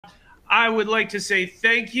I would like to say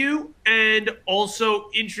thank you and also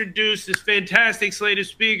introduce this fantastic slate of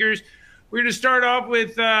speakers. We're going to start off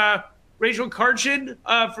with Rachel Karchin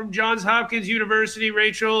from Johns Hopkins University.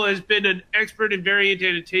 Rachel has been an expert in variant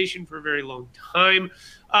annotation for a very long time.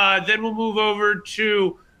 Then we'll move over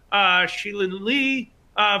to Zilin Lee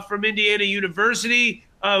from Indiana University,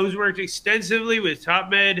 who's worked extensively with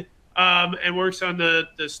TopMed and works on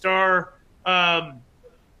the STAAR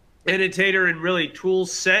annotator and really tool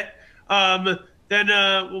set. Then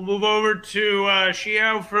we'll move over to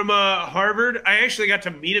Xihao from Harvard. I actually got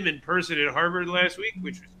to meet him in person at Harvard last week,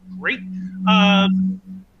 which was great.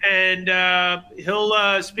 And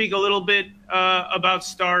he'll speak a little bit about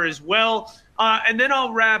STAAR as well. And then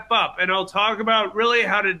I'll wrap up and I'll talk about really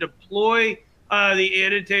how to deploy the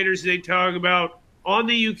annotators they talk about on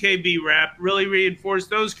the UKB-RAP, really reinforce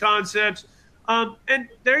those concepts. And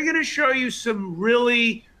they're going to show you some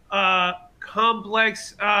really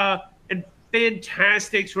complex and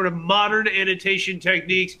fantastic sort of modern annotation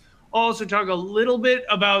techniques. Also talk a little bit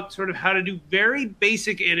about sort of how to do very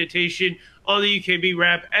basic annotation on the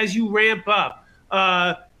UKB-RAP as you ramp up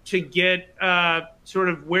to get sort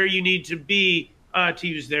of where you need to be to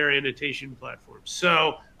use their annotation platform.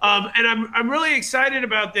 So, and I'm really excited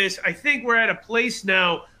about this. I think we're at a place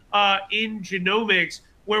now in genomics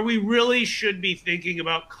where we really should be thinking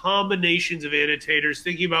about combinations of annotators,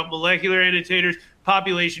 thinking about molecular annotators,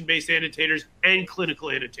 population-based annotators, and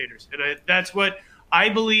clinical annotators. And that's what I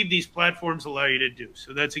believe these platforms allow you to do.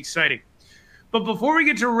 So that's exciting. But before we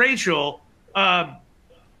get to Rachel, I'd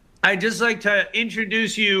just like to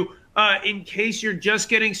introduce you in case you're just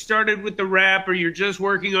getting started with the RAP or you're just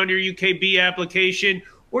working on your UKB application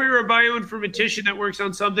or you're a bioinformatician that works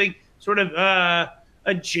on something sort of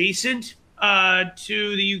adjacent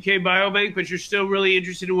to the UK Biobank, but you're still really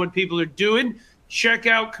interested in what people are doing, check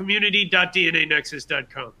out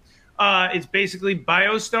community.dnanexus.com. It's basically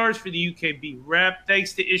BioStars for the UKB-RAP.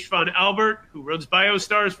 Thanks to Istvan Albert, who runs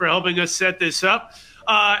BioStars, for helping us set this up.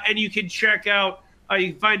 And you can check out,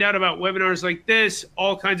 you can find out about webinars like this,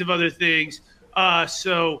 all kinds of other things.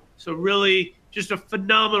 So really just a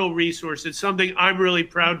phenomenal resource. It's something I'm really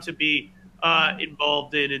proud to be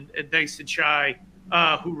involved in. And thanks to Chai,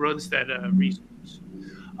 who runs that resource.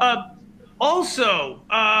 Also,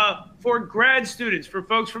 for grad students, for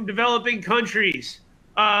folks from developing countries,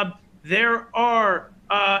 there are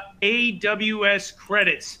AWS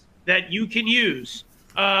credits that you can use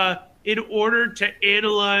in order to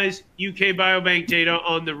analyze UK Biobank data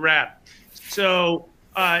on the RAP. So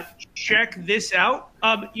check this out.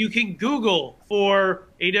 You can Google for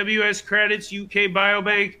AWS credits, UK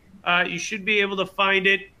Biobank. You should be able to find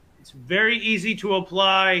it. It's very easy to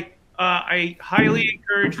apply. I highly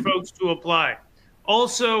encourage folks to apply.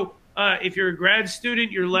 Also, if you're a grad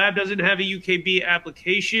student, your lab doesn't have a UKB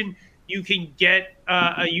application, you can get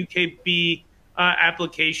a UKB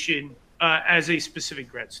application as a specific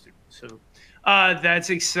grad student. So that's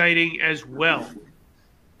exciting as well.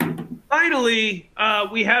 Finally,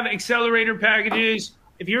 we have accelerator packages.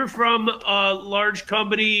 If you're from a large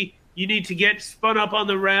company, you need to get spun up on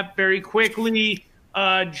the RAP very quickly,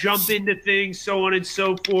 jump into things, so on and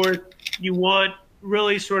so forth. You want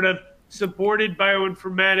really sort of supported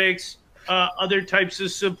bioinformatics, other types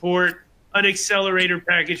of support. An accelerator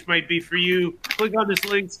package might be for you. Click on this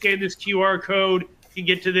link, scan this QR code, you can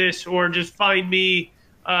get to this, or just find me,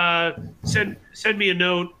 send me a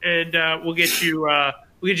note, and we'll get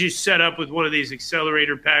you set up with one of these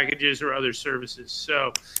accelerator packages or other services.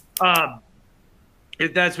 So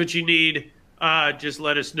if that's what you need, just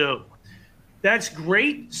let us know. That's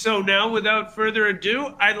great. So now, without further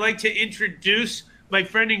ado, I'd like to introduce my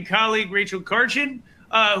friend and colleague, Rachel Karchin,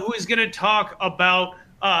 who is going to talk about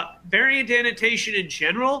variant annotation in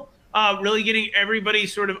general, really getting everybody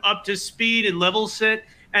sort of up to speed and level set,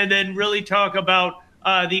 and then really talk about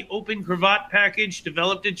the Open Cravat package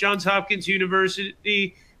developed at Johns Hopkins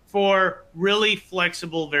University for really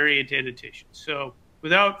flexible variant annotation. So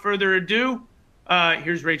without further ado,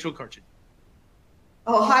 here's Rachel Karchin.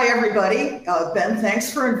 Oh, hi, everybody. Ben,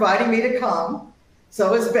 thanks for inviting me to come.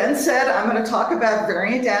 So as Ben said, I'm going to talk about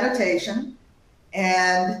variant annotation,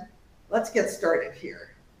 and let's get started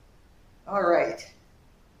here. All right.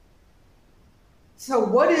 So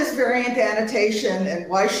what is variant annotation and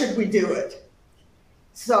why should we do it?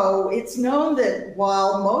 So it's known that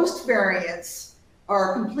while most variants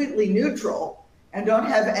are completely neutral and don't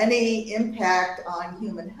have any impact on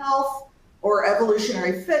human health or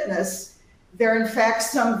evolutionary fitness, there are in fact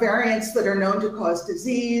some variants that are known to cause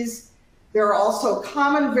disease. There are also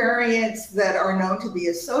common variants that are known to be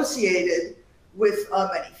associated with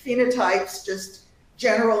many phenotypes, just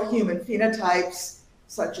general human phenotypes,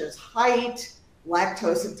 such as height,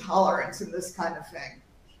 lactose intolerance, and this kind of thing.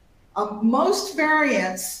 Most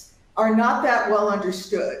variants are not that well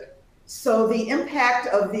understood. So the impact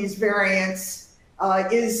of these variants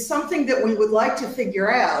is something that we would like to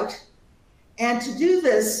figure out. And to do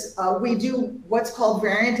this, we do what's called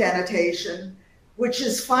variant annotation, which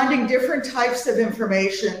is finding different types of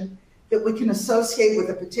information that we can associate with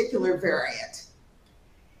a particular variant.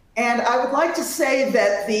 And I would like to say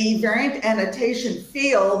that the variant annotation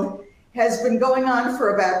field has been going on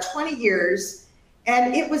for about 20 years,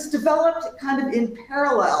 and it was developed kind of in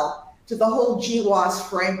parallel to the whole GWAS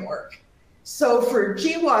framework. So for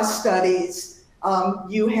GWAS studies,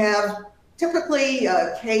 you have typically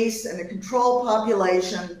a case and a control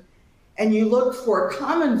population, and you look for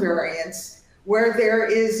common variants where there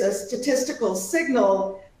is a statistical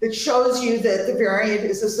signal that shows you that the variant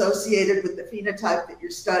is associated with the phenotype that you're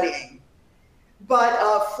studying. But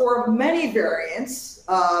for many variants,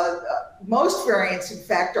 most variants, in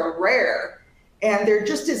fact, are rare, and there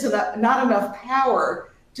just isn't not enough power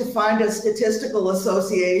to find a statistical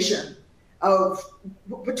association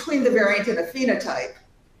between the variant and a phenotype.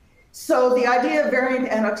 So the idea of variant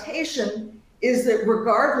annotation is that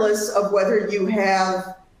regardless of whether you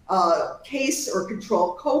have case or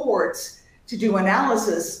control cohorts to do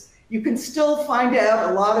analysis, you can still find out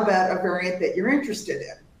a lot about a variant that you're interested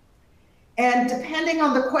in. And depending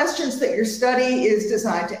on the questions that your study is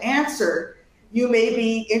designed to answer, you may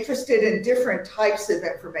be interested in different types of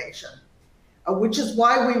information, which is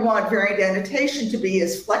why we want variant annotation to be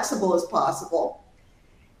as flexible as possible.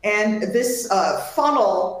 And this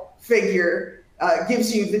funnel figure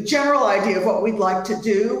gives you the general idea of what we'd like to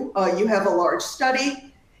do. You have a large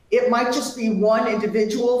study. It might just be one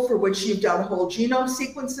individual for which you've done whole genome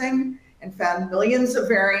sequencing and found millions of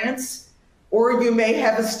variants, or you may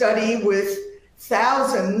have a study with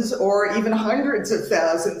thousands or even hundreds of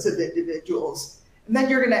thousands of individuals. And then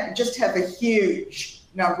you're gonna just have a huge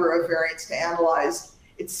number of variants to analyze.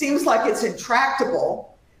 It seems like it's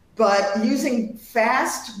intractable, but using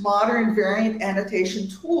fast, modern variant annotation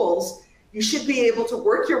tools, you should be able to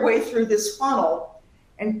work your way through this funnel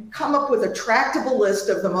and come up with a tractable list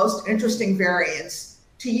of the most interesting variants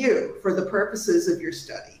to you for the purposes of your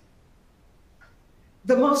study.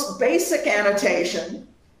 The most basic annotation,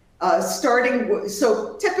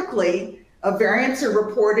 so typically variants are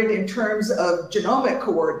reported in terms of genomic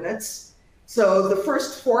coordinates. So the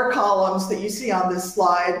first 4 columns that you see on this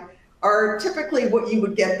slide are typically what you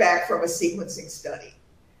would get back from a sequencing study.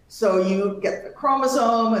 So you get the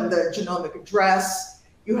chromosome and the genomic address.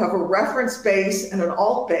 You have a reference base and an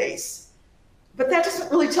alt base, but that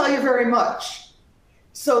doesn't really tell you very much.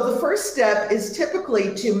 So the first step is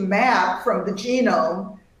typically to map from the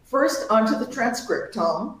genome first onto the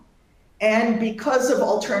transcriptome. And because of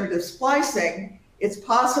alternative splicing, it's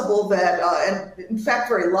possible that, and in fact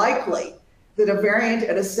very likely, that a variant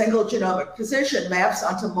at a single genomic position maps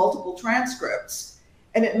onto multiple transcripts,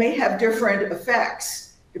 and it may have different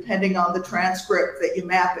effects depending on the transcript that you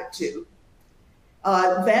map it to.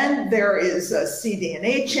 Then there is a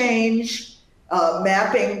cDNA change,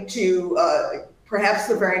 mapping to perhaps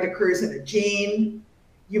the variant occurs in a gene.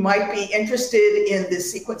 You might be interested in the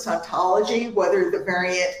sequence ontology, whether the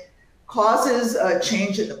variant causes a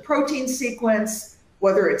change in the protein sequence,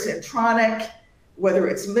 whether it's intronic, whether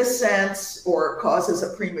it's missense, or causes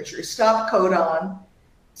a premature stop codon.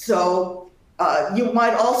 So you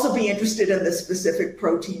might also be interested in the specific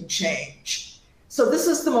protein change. So this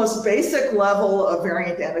is the most basic level of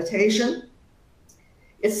variant annotation.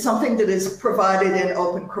 It's something that is provided in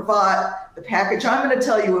Open Cravat, the package I'm going to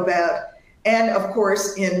tell you about, and of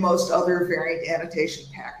course in most other variant annotation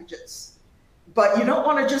packages. But you don't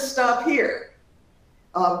want to just stop here.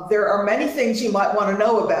 There are many things you might want to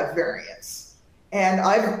know about variants. And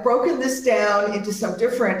I've broken this down into some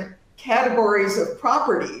different categories of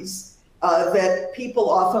properties that people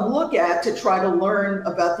often look at to try to learn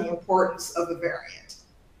about the importance of a variant.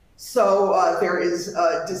 So there is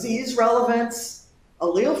disease relevance,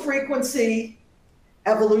 allele frequency,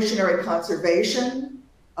 evolutionary conservation,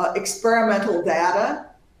 experimental data.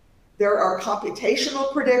 There are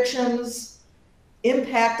computational predictions,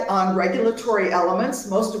 impact on regulatory elements,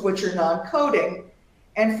 most of which are non-coding.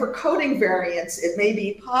 And for coding variants, it may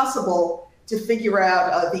be possible to figure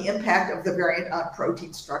out the impact of the variant on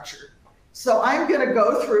protein structure. So I'm going to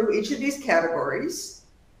go through each of these categories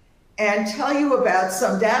and tell you about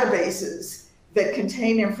some databases that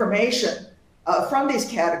contain information from these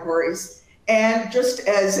categories. And just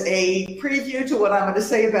as a preview to what I'm going to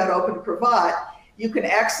say about Open Cravat, you can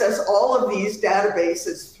access all of these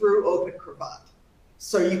databases through Open Cravat.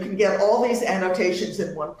 So you can get all these annotations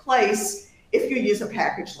in one place, if you use a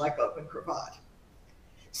package like OpenCravat.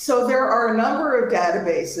 So there are a number of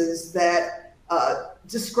databases that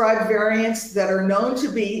describe variants that are known to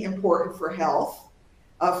be important for health.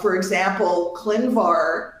 For example,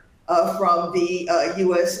 ClinVar from the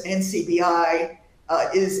US NCBI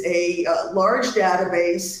is a large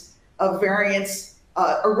database of variants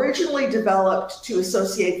originally developed to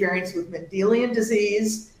associate variants with Mendelian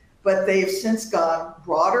disease, but they've since gone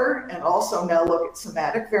broader and also now look at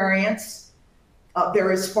somatic variants.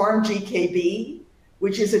 There is PharmGKB,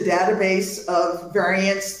 which is a database of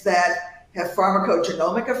variants that have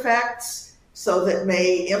pharmacogenomic effects, so that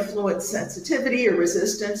may influence sensitivity or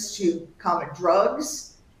resistance to common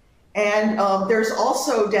drugs. And there's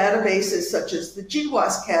also databases such as the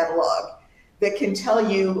GWAS catalog that can tell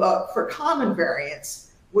you for common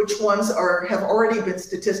variants which ones have already been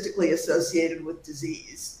statistically associated with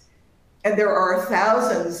disease. And there are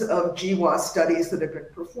thousands of GWAS studies that have been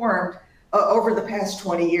performed over the past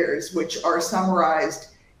 20 years, which are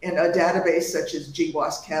summarized in a database such as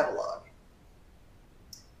GWAS catalog.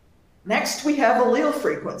 Next, we have allele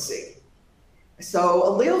frequency. So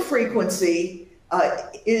allele frequency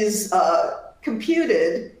is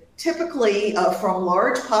computed typically from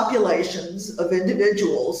large populations of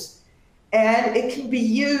individuals, and it can be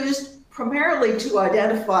used primarily to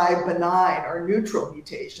identify benign or neutral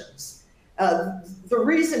mutations. The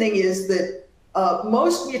reasoning is that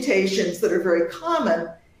most mutations that are very common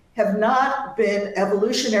have not been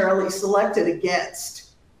evolutionarily selected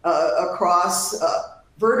against across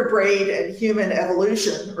vertebrate and human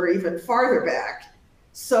evolution, or even farther back.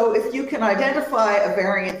 So if you can identify a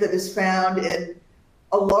variant that is found in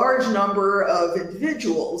a large number of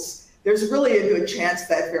individuals, there's really a good chance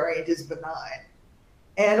that variant is benign.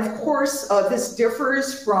 And of course, this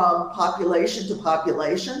differs from population to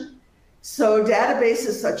population. So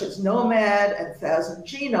databases such as Nomad and 1000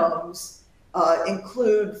 Genomes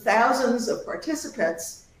include thousands of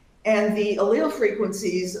participants, and the allele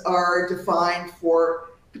frequencies are defined for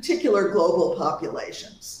particular global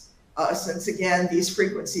populations, since again, these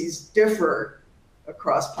frequencies differ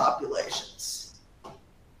across populations.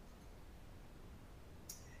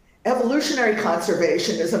 Evolutionary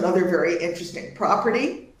conservation is another very interesting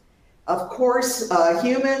property. Of course,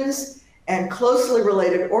 humans and closely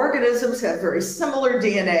related organisms have very similar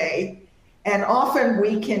DNA, and often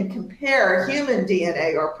we can compare human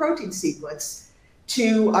DNA or protein sequence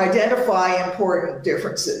to identify important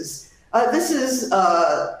differences. This is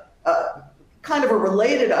kind of a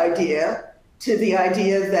related idea to the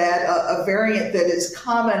idea that a variant that is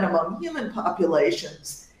common among human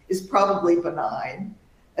populations is probably benign.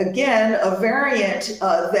 Again, a variant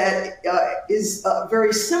that is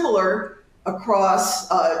very similar across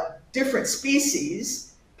different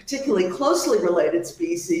species, particularly closely related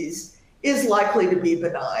species, is likely to be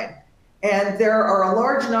benign. And there are a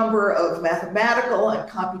large number of mathematical and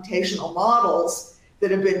computational models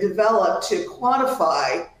that have been developed to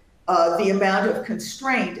quantify the amount of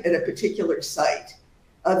constraint at a particular site.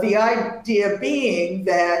 The idea being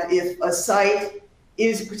that if a site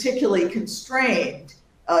is particularly constrained,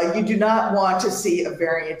 you do not want to see a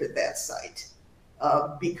variant at that site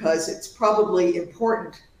because it's probably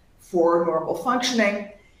important for normal functioning.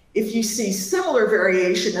 If you see similar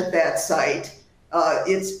variation at that site,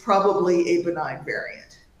 it's probably a benign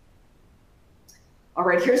variant. All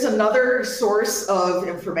right, here's another source of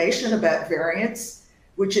information about variants,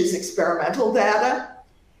 which is experimental data.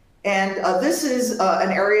 And this is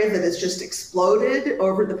an area that has just exploded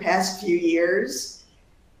over the past few years.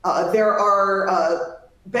 There are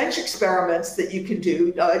bench experiments that you can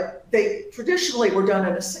do. They traditionally were done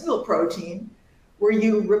in a single protein, where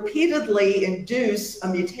you repeatedly induce a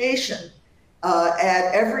mutation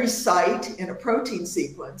at every site in a protein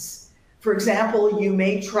sequence. For example, you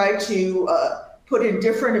may try to put in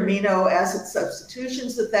different amino acid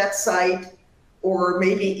substitutions at that site, or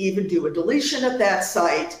maybe even do a deletion at that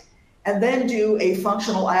site, and then do a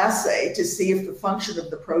functional assay to see if the function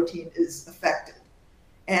of the protein is affected.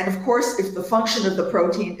 And of course, if the function of the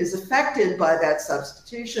protein is affected by that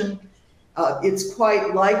substitution, it's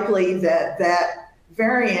quite likely that that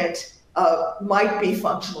variant might be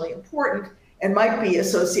functionally important and might be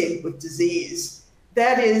associated with disease.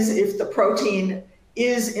 That is, if the protein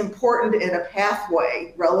is important in a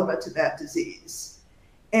pathway relevant to that disease.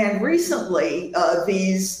 And recently,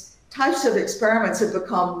 these types of experiments have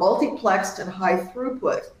become multiplexed and high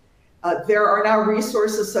throughput. There are now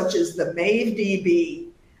resources such as the MAVE-DB,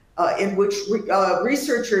 in which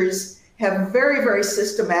researchers have very, very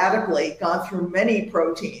systematically gone through many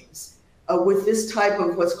proteins with this type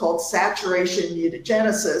of what's called saturation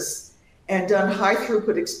mutagenesis, and done high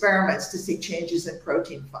throughput experiments to see changes in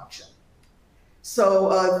protein function.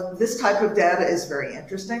 So this type of data is very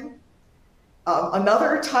interesting.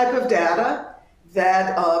 Another type of data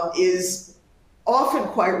that is often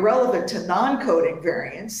quite relevant to non-coding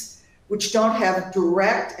variants, which don't have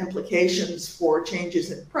direct implications for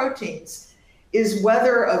changes in proteins, is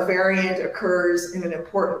whether a variant occurs in an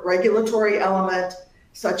important regulatory element,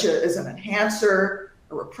 such as an enhancer,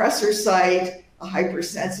 a repressor site, a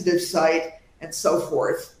hypersensitive site, and so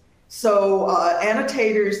forth. So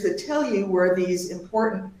annotators that tell you where these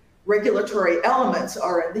important regulatory elements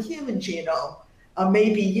are in the human genome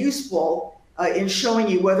may be useful in showing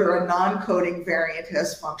you whether a non-coding variant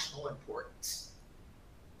has functional importance.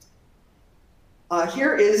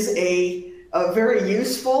 Here is a very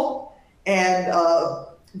useful, and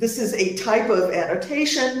this is a type of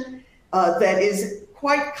annotation that is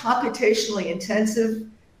quite computationally intensive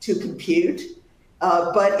to compute.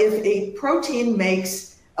 But if a protein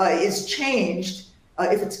is changed,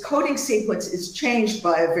 if its coding sequence is changed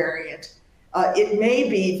by a variant, it may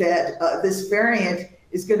be that this variant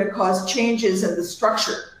is going to cause changes in the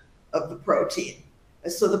structure of the protein.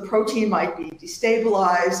 So the protein might be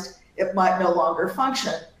destabilized, it might no longer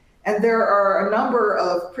function. And there are a number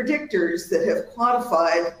of predictors that have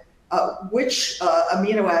quantified which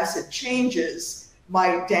amino acid changes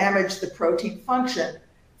might damage the protein function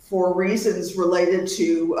for reasons related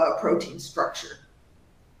to protein structure.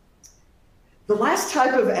 The last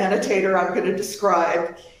type of annotator I'm going to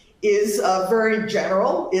describe is very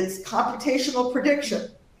general. It's computational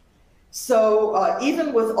prediction. So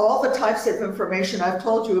even with all the types of information I've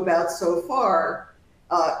told you about so far,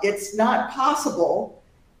 it's not possible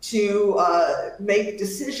to make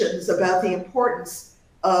decisions about the importance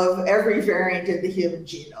of every variant in the human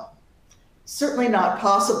genome. Certainly not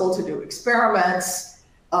possible to do experiments.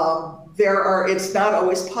 It's not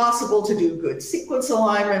always possible to do good sequence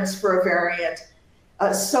alignments for a variant.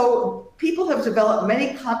 So people have developed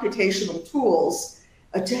many computational tools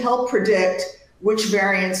to help predict which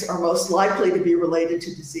variants are most likely to be related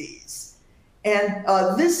to disease. And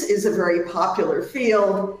this is a very popular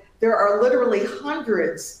field. There are literally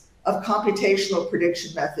hundreds of computational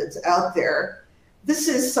prediction methods out there. This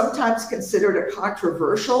is sometimes considered a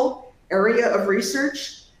controversial area of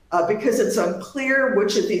research because it's unclear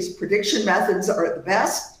which of these prediction methods are the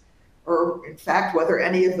best, or in fact, whether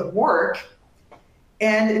any of them work.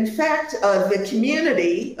 And in fact, the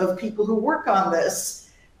community of people who work on this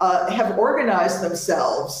have organized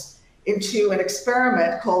themselves into an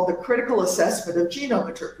experiment called the Critical Assessment of Genome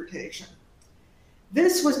Interpretation.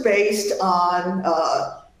 This was based on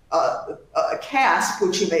CASP,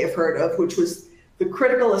 which you may have heard of, which was the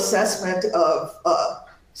critical assessment of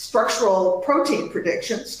structural protein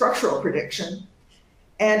prediction, structural prediction.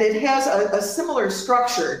 And it has a similar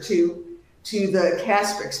structure to the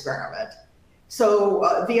CASP experiment.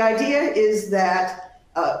 So the idea is that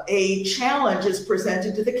a challenge is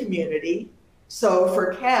presented to the community. So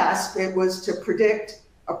for CASP, it was to predict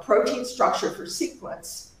a protein structure for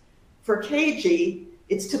sequence. For KG,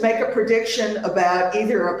 it's to make a prediction about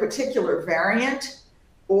either a particular variant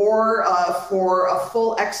or for a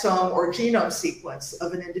full exome or genome sequence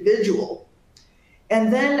of an individual.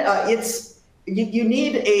 And then you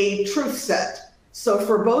need a truth set. So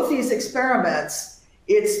for both these experiments,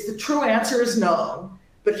 the true answer is known,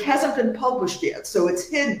 but hasn't been published yet. So it's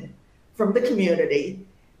hidden from the community.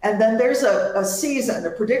 And then there's a season,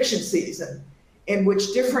 a prediction season, in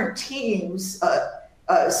which different teams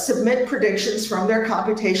submit predictions from their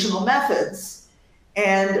computational methods.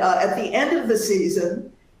 And at the end of the season,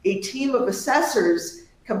 a team of assessors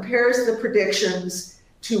compares the predictions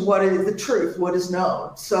to what is the truth, what is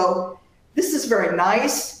known. So this is very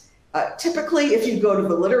nice. Typically, if you go to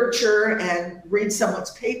the literature and read someone's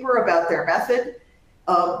paper about their method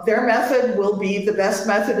will be the best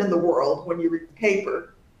method in the world when you read the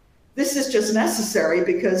paper. This is just necessary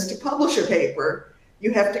because to publish a paper,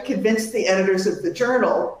 you have to convince the editors of the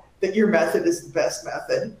journal that your method is the best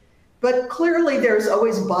method. But clearly there's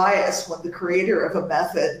always bias when the creator of a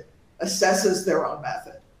method assesses their own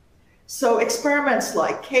method. So experiments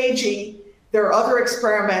like KG, there are other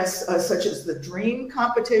experiments such as the DREAM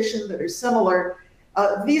competition that are similar.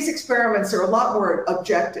 These experiments are a lot more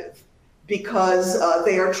objective because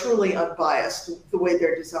they are truly unbiased the way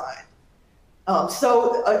they're designed.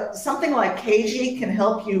 Something like KG can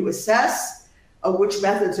help you assess which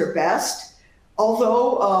methods are best.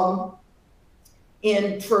 Although,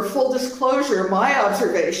 for full disclosure, my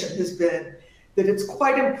observation has been that it's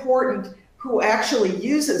quite important who actually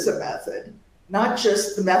uses a method, not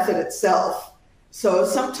just the method itself. So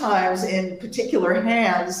sometimes in particular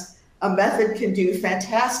hands, a method can do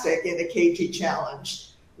fantastic in a KG challenge,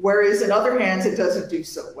 whereas in other hands, it doesn't do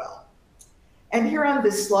so well. And here on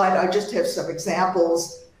this slide, I just have some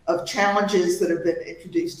examples of challenges that have been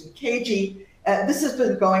introduced in KG. This has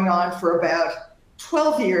been going on for about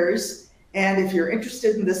 12 years. And if you're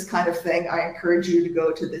interested in this kind of thing, I encourage you to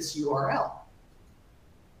go to this URL.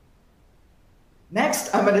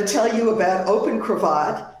 Next, I'm going to tell you about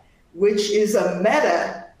OpenCravat, which is a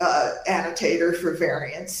meta annotator for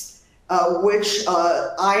variants, which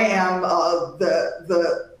I am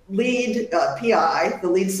the lead PI, the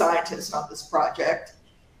lead scientist on this project.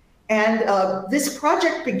 And this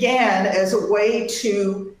project began as a way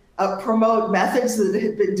to promote methods that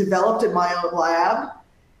had been developed in my own lab.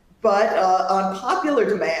 But on popular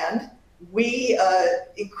demand, we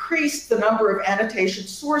increased the number of annotation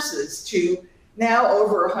sources to now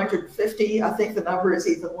over 150. I think the number is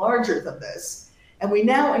even larger than this. And we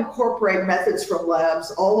now incorporate methods from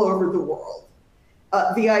labs all over the world.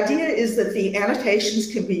 The idea is that the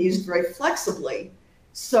annotations can be used very flexibly.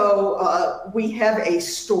 So we have a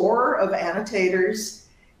store of annotators.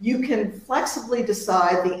 You can flexibly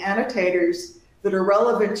decide the annotators that are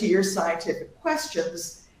relevant to your scientific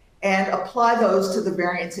questions and apply those to the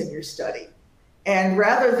variants in your study. And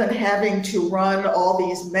rather than having to run all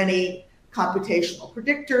these many computational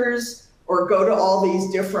predictors or go to all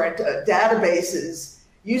these different databases,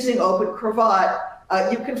 using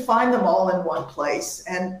OpenCravat, you can find them all in one place.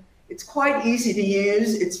 And it's quite easy to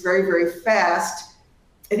use. It's very, very fast.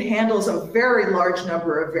 It handles a very large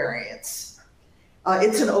number of variants.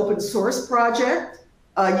 It's an open source project.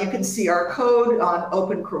 You can see our code on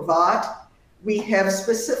OpenCravat. We have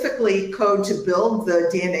specifically code to build the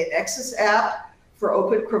DNA Nexus app for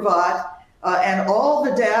OpenCravat. And all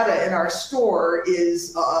the data in our store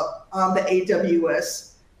is on the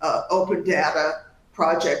AWS Open Data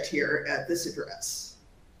project here at this address.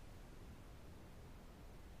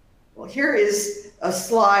 Well, here is a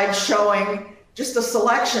slide showing just a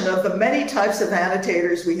selection of the many types of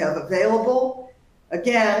annotators we have available.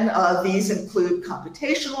 Again, these include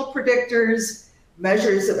computational predictors,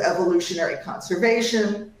 measures of evolutionary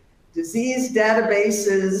conservation, disease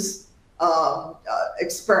databases,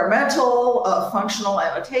 experimental functional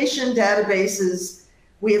annotation databases.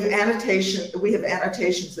 We have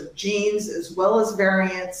annotations of genes as well as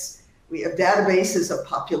variants. We have databases of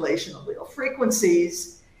population allele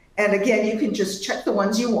frequencies. And again, you can just check the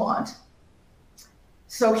ones you want.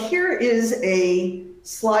 So here is a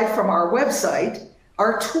slide from our website.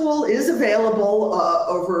 Our tool is available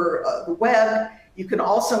over the web. You can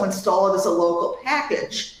also install it as a local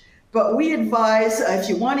package. But we advise, if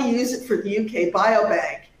you want to use it for the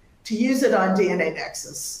UK-Biobank, to use it on DNA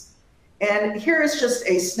Nexus. And here is just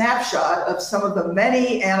a snapshot of some of the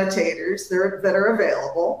many annotators that are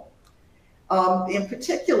available. In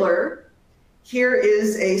particular, here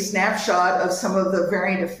is a snapshot of some of the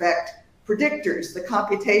variant effect predictors, the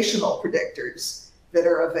computational predictors that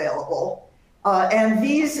are available. And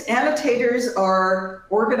these annotators are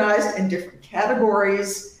organized in different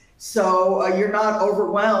categories, so you're not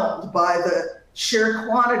overwhelmed by the sheer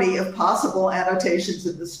quantity of possible annotations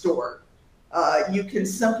in the store. You can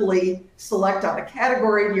simply select on a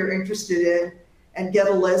category you're interested in and get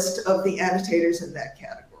a list of the annotators in that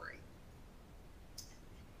category.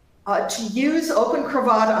 To use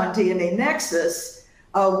OpenCravat on DNA Nexus,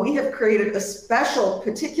 we have created a special,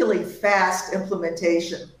 particularly fast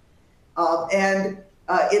implementation.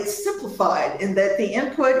 It's simplified in that the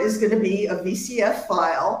input is going to be a VCF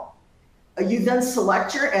file. You then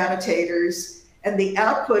select your annotators, and the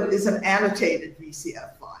output is an annotated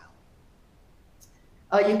VCF file.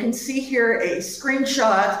 You can see here a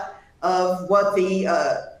screenshot of what the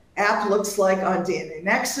app looks like on DNA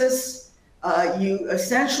Nexus. You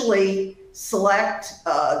essentially select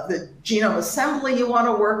the genome assembly you want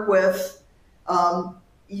to work with.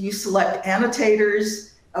 You select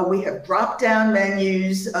annotators. We have drop-down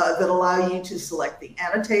menus that allow you to select the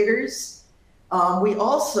annotators. We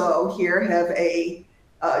also here have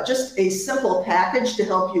just a simple package to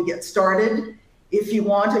help you get started. If you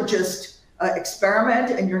want to just experiment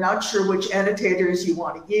and you're not sure which annotators you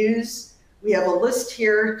want to use, we have a list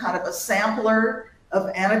here, kind of a sampler of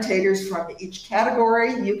annotators from each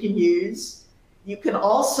category you can use. You can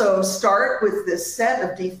also start with this set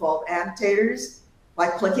of default annotators by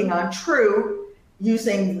clicking on True,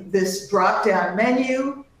 using this drop-down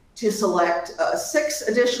menu to select 6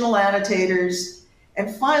 additional annotators.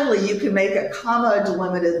 And finally, you can make a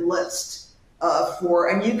comma-delimited list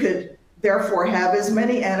and you could therefore have as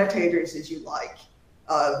many annotators as you like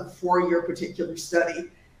for your particular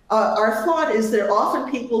study. Our thought is that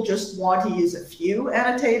often people just want to use a few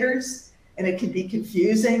annotators, and it can be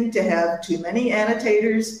confusing to have too many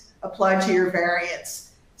annotators applied to your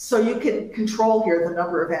variants. So you can control here the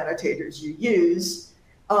number of annotators you use.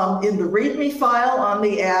 In the README file on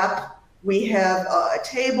the app, we have a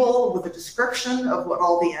table with a description of what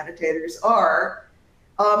all the annotators are.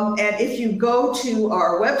 And if you go to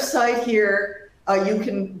our website here, you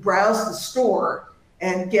can browse the store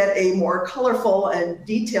and get a more colorful and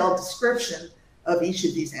detailed description of each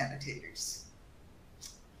of these annotators.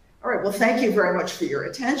 All right, well, thank you very much for your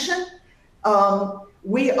attention.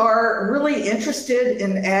 We are really interested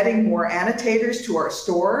in adding more annotators to our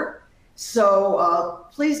store. So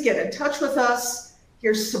please get in touch with us.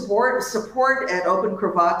 Here's support at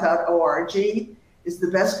opencravat.org is the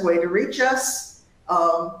best way to reach us.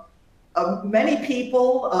 Many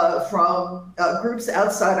people from groups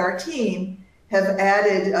outside our team have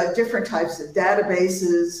added different types of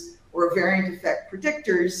databases or variant effect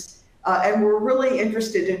predictors, and we're really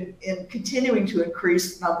interested in continuing to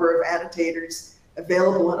increase the number of annotators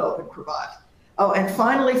available in OpenCravat. Oh, and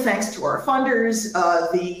finally, thanks to our funders,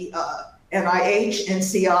 the NIH,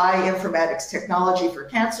 NCI, Informatics Technology for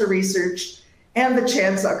Cancer Research, and the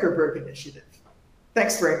Chan Zuckerberg Initiative.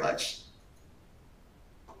 Thanks very much.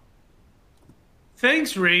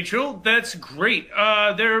 Thanks, Rachel. That's great.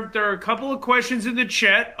 There are a couple of questions in the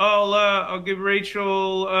chat. I'll give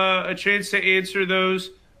Rachel a chance to answer those,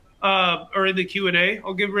 or in the Q&A.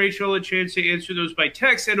 I'll give Rachel a chance to answer those by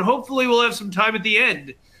text, and hopefully we'll have some time at the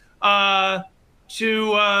end to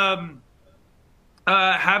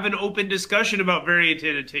have an open discussion about variant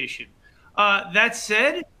annotation. That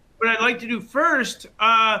said, what I'd like to do first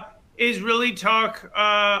is really talk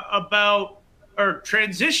about, or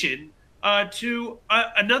transition to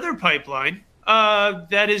another pipeline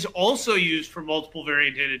that is also used for multiple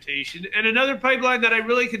variant annotation, and another pipeline that I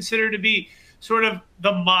really consider to be sort of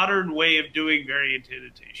the modern way of doing variant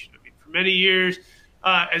annotation. I mean, for many years,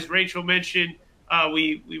 as Rachel mentioned,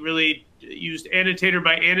 we really used annotator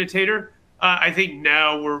by annotator. I think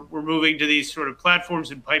now we're moving to these sort of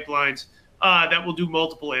platforms and pipelines that will do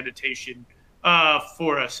multiple annotation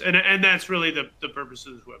for us, and that's really the purpose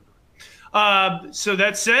of this webinar. So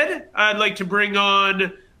that said, I'd like to bring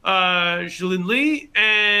on Zilin Li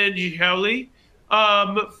and Xihao Li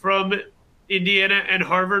from Indiana and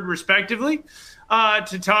Harvard, respectively,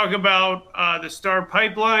 to talk about the STAAR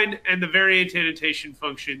pipeline and the variant annotation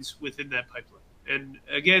functions within that pipeline. And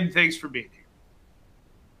again, thanks for being here.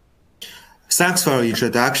 Thanks for your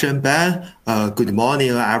introduction, Ben. Good morning,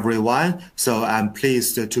 everyone. So I'm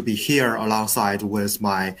pleased to be here alongside with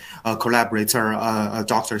my collaborator,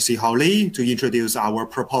 Dr. Xihao Li, to introduce our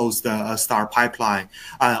proposed STAAR pipeline,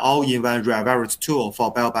 an all-in-one rare variant tool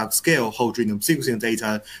for biobank scale whole genome sequencing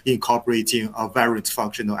data incorporating variant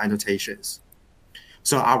functional annotations.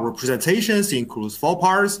 So our presentations includes 4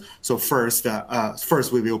 parts. So first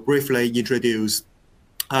we will briefly introduce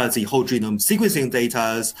the whole genome sequencing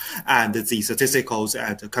data and the statistical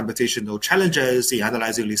and computational challenges in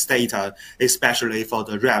analyzing this data, especially for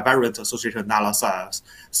the rare variant association analysis.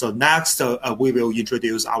 So next, we will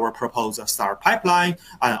introduce our proposed STAAR pipeline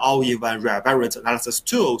and all-in-one rare variant analysis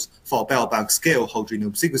tools for biobank scale whole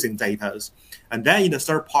genome sequencing data. And then in the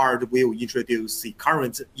third part, we will introduce the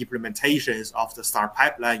current implementations of the STAAR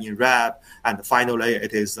pipeline in RAP, and finally,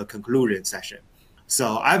 it is the conclusion session.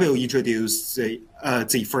 So I will introduce the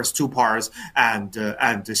first 2 parts, and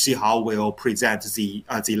Xihao will present the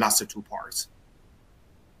last 2 parts.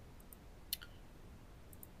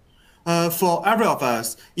 For every of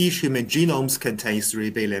us, each human genome contains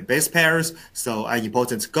 3 billion base pairs. So an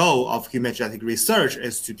important goal of human genetic research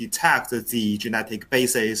is to detect the genetic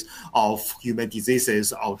basis of human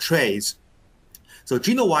diseases or traits. So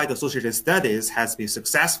genome-wide association studies has been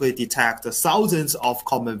successfully detected thousands of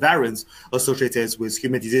common variants associated with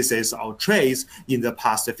human diseases or traits in the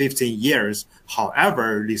past 15 years.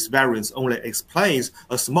 However, these variants only explain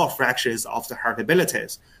a small fraction of the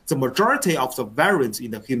heritabilities. The majority of the variants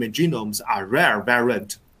in the human genomes are rare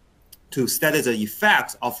variants. To study the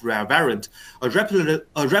effects of rare variant, a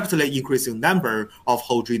rapidly increasing number of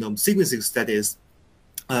whole genome sequencing studies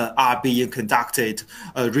are being conducted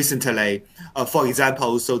recently. For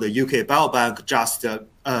example, so the UK Biobank just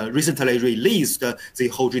recently released the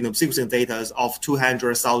whole genome sequencing data of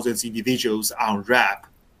 200,000 individuals on RAP.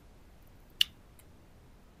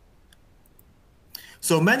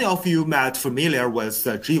 So many of you might familiar with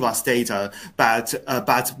GWAS data, but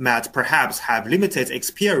might perhaps have limited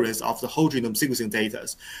experience of the whole genome sequencing data.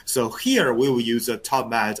 So here we will use a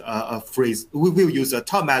TopMat whole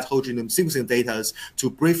genome sequencing data to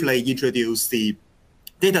briefly introduce the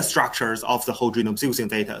data structures of the whole genome sequencing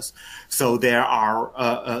data. So there are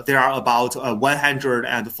about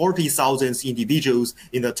 140,000 individuals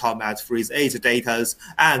in the TOMAT freeze 8 data,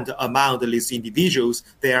 and among these individuals,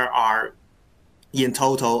 there are in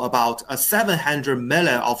total about 700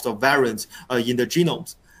 million of the variants in the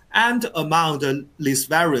genomes. And among these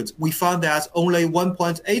variants, we found that only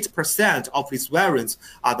 1.8% of these variants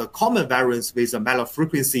are the common variants with a malloc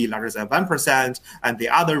frequency larger than 1%, and the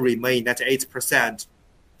other remaining 98%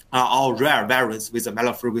 are all rare variants with a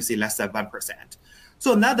malloc frequency less than 1%.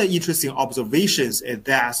 So another interesting observation is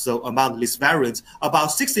that among these variants, about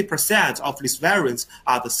 60% of these variants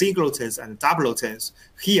are the singletons and doubletons.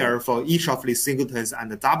 Here, for each of these singletons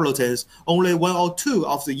and doubletons, only 1 or 2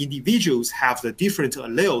 of the individuals have the different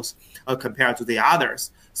alleles compared to the others.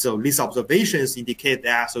 So these observations indicate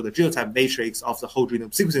that the genotype matrix of the whole genome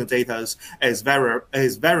sequencing data is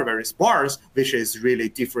very sparse, which is really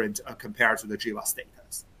different compared to the GWAS data.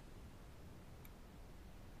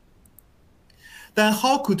 Then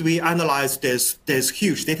how could we analyze this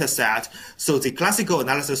huge data set? So the classical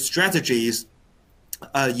analysis strategies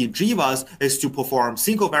in GWAS is to perform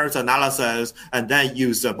single variant analysis and then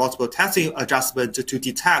use multiple testing adjustment to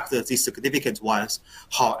detect the significant ones.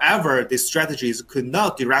 However, these strategies could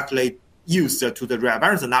not directly use to the rare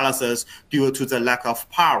variant analysis due to the lack of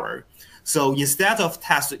power. So instead of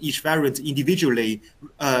test each variant individually,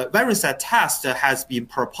 variant set test has been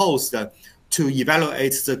proposed to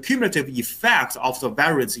evaluate the cumulative effect of the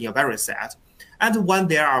variants in a variant set. And when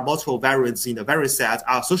there are multiple variants in the variant set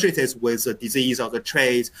are associated with the disease or the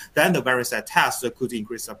trait, then the variant set test could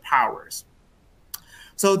increase the powers.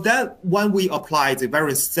 So then when we apply the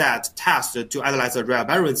variant set test to analyze the rare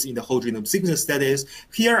variants in the whole genome sequencing studies,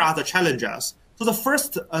 here are the challenges. So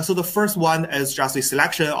the first one is just the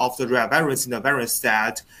selection of the rare variants in the variant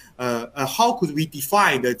set. How could we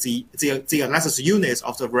define the analysis units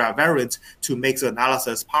of the rare variant to make the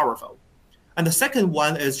analysis powerful? And the second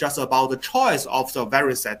one is just about the choice of the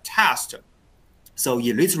variant set test. So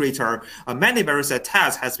in literature, many variant set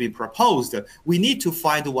tests has been proposed. We need to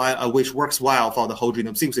find one which works well for the whole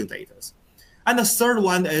genome sequencing data. And the third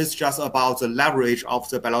one is just about the leverage of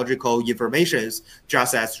the biological informations,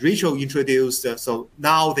 just as Rachel introduced. So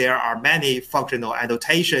now there are many functional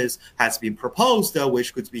annotations has been proposed,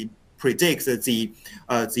 which could be predict the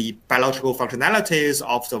biological functionalities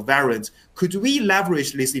of the variant. Could we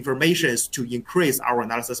leverage these informations to increase our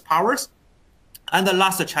analysis powers? And the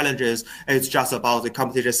last challenge is just about the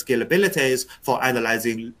computation scalabilities for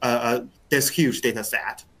analyzing this huge data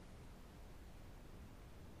set.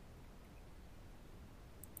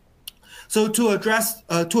 So to address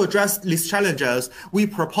these challenges, we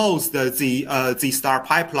proposed the STAAR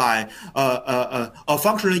pipeline, a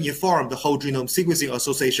functionally informed whole genome sequencing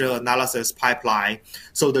association analysis pipeline.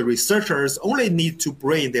 So the researchers only need to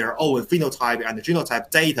bring their own phenotype and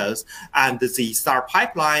genotype data, and the STAAR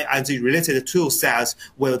pipeline and the related tool sets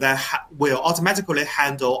will automatically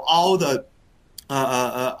handle all the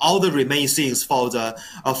remaining things for the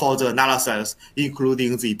analysis,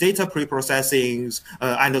 including the data preprocessing,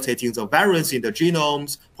 annotating the variants in the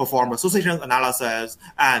genomes, perform association analysis,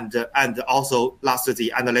 and also last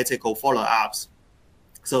the analytical follow-ups.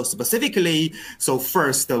 So specifically,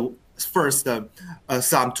 First,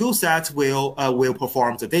 some tool sets will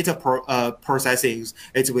perform the data processing.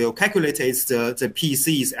 It will calculate the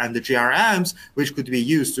PCs and the GRMs, which could be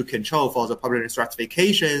used to control for the population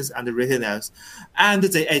stratifications and the readiness. And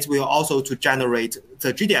it will also to generate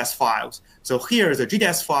the GDS files. So here, the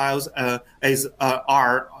GDS files are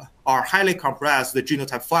highly compressed the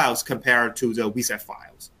genotype files compared to the VSET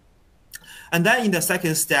files. And then in the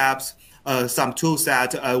second steps, some tool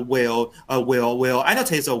set will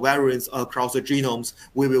annotate the variants across the genomes.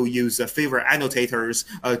 We will use favorite annotators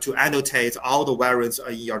to annotate all the variants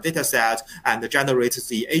in your data set and generate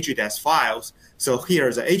the AGDS files. So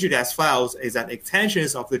here, the AGDS files is an extension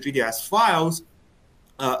of the GDS files,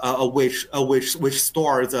 which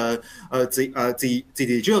store the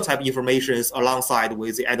genotype information alongside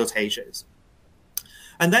with the annotations.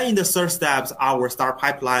 And then in the third steps, our STAAR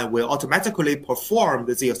pipeline will automatically perform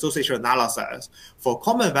the association analysis. For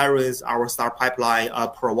common variants, our STAAR pipeline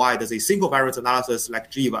provides the single variant analysis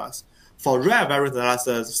like GWAS. For rare variant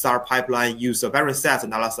analysis, STAAR pipeline uses a variant set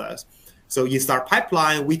analysis. So in STAAR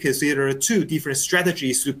pipeline, we consider two different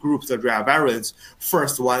strategies to group the rare variants.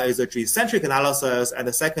 First one is a gene-centric analysis, and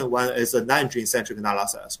the second one is a non-gene-centric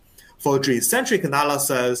analysis. For gene-centric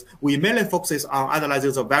analysis, we mainly focus on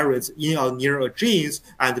analyzing the variants in or near genes,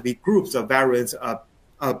 and we group the variants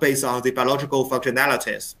based on the biological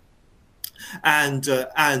functionalities.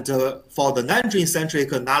 For the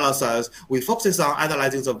non-gene-centric analysis, we focus on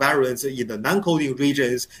analyzing the variants in the non-coding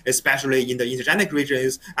regions, especially in the intergenic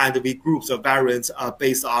regions, and we group the variants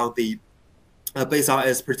based on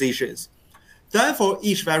its positions. Then for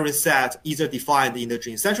each variant set, either defined in the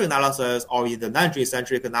gene-centric analysis or in the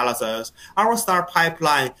non-gene-centric analysis, our STAAR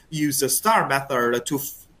pipeline uses the STAAR method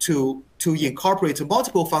to incorporate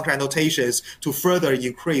multiple function annotations to further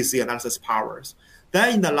increase the analysis powers.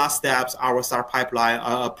 Then in the last steps, our STAAR pipeline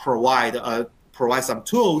provide some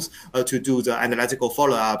tools to do the analytical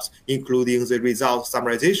follow-ups, including the result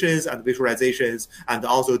summarizations and visualizations, and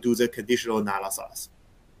also do the conditional analysis.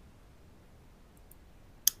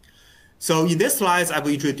 So in this slides, I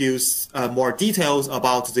will introduce more details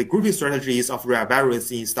about the grouping strategies of rare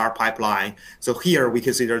variants in STAAR pipeline. So here we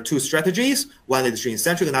consider two strategies. One is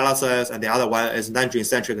gene-centric analysis, and the other one is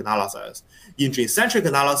non-gene-centric analysis. In gene-centric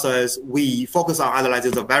analysis, we focus on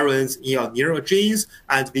analyzing the variants in our neural genes,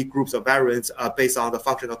 and we group the variants based on the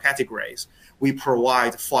functional categories. We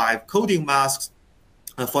provide 5 coding masks.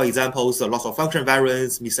 For example, the loss of function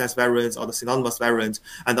variants, missense variants, or the synonymous variant,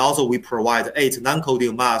 and also we provide 8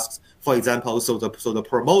 non-coding masks. For example, so the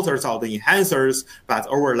promoters or the enhancers, but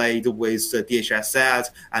overlaid with the DHS set,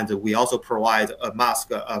 and we also provide a mask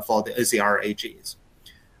for the NCR genes.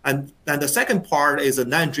 And then the second part is a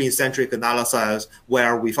non-gene-centric analysis,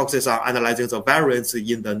 where we focus on analyzing the variants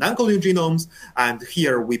in the non-coding genomes. And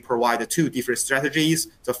here we provide 2 different strategies.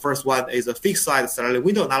 The first one is a fixed-site Zilin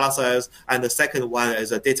window analysis, and the second one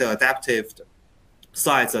is a data-adaptive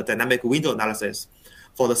site dynamic window analysis.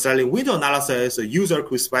 For the Zilin window analysis, the user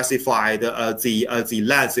could specify the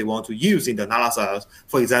length they want to use in the analysis.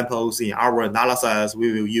 For example, in our analysis,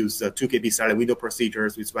 we will use 2 KB Zilin window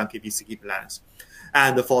procedures with 1 KB skip length.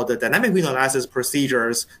 And for the dynamic window analysis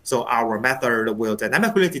procedures, so our method will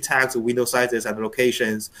dynamically detect window sizes and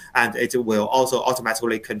locations, and it will also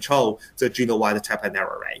automatically control the genome-wide type and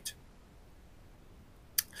error rate.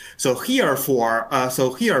 So here for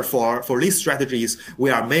these strategies, we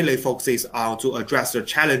are mainly focusing on to address the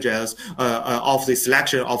challenges of the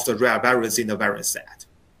selection of the rare variants in the variant set.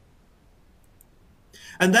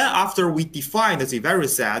 And then after we define the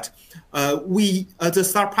variant set, the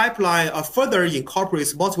STAAR pipeline further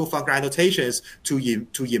incorporates multiple function annotations to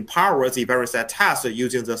empower the variant set test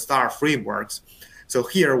using the STAAR frameworks. So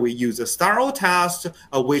here we use the STAAR-O test,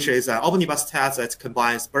 which is an omnibus test that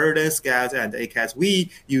combines burden, scat, and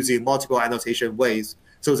ACAT-V using multiple annotation ways.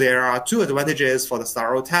 So there are 2 advantages for the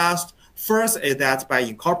STAAR-O test. First is that by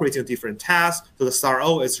incorporating different tasks, so the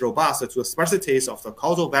STAAR-O is robust to the specificities of the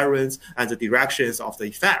causal variants and the directions of the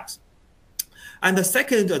effects. And the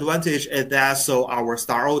second advantage is that so our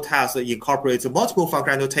STAAR-O test incorporates multiple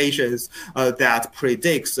function annotations that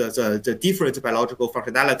predicts the different biological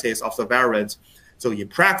functionalities of the variant. So in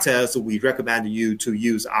practice, we recommend you to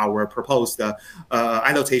use our proposed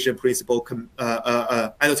annotation principle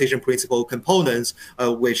components,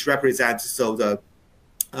 which represent the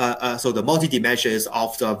multi-dimensions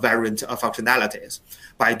of the variant functionalities.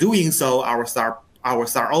 By doing so, our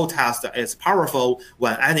STAAR-O test is powerful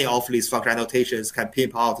when any of these function annotations can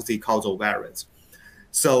pinpoint the causal variants.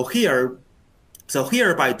 So here,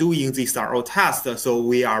 by doing the STAAR-O test, so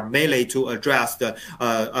we are mainly to address the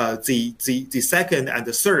second and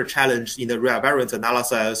the third challenge in the rare variant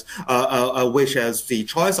analysis, which is the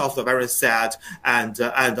choice of the variant set and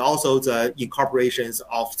also the incorporations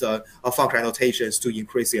of the function annotations to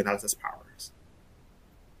increase the analysis powers.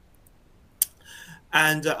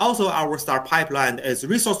 And also our STAAR pipeline is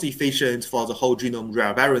resource efficient for the whole genome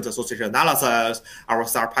rare variant association analysis. Our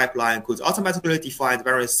STAAR pipeline could automatically define the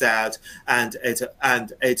variant set, and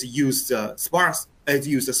it used the sparse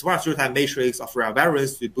real-time matrix of rare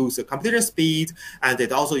variants to boost the computation speed, and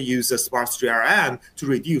it also used the sparse 3RM to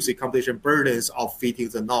reduce the computation burdens of fitting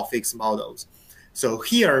the non-fixed models. So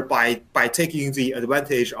here, by taking the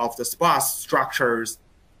advantage of the sparse structures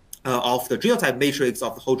of the genotype matrix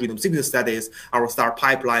of the whole genome sequence studies, our STAAR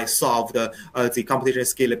pipeline solved the computation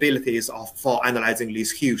scalabilities for analyzing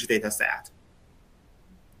this huge data set.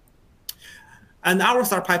 And our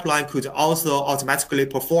STAAR pipeline could also automatically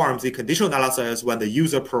perform the conditional analysis when the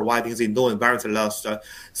user providing the known variant list.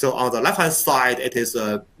 So on the left-hand side, it is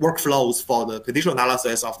workflows for the conditional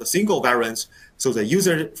analysis of the single variants. So the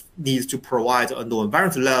user needs to provide a known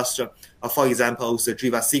variant list, for example, the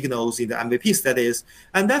GWAS signals in the MVP studies.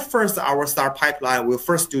 And then first, our STAAR pipeline will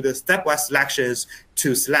first do the stepwise selections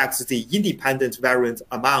to select the independent variant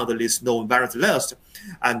among the list known variant list.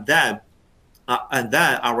 And then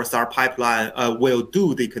our STAAR pipeline will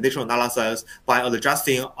do the conditional analysis by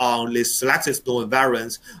adjusting on the selected known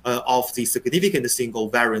variants of the significant single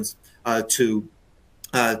variants to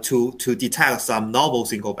to detect some novel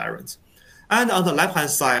single variants. And on the left-hand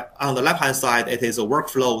side, it is a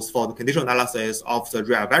workflows for the conditional analysis of the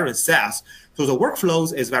real variant sets. So the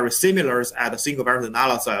workflows is very similar as the single variant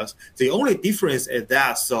analysis. The only difference is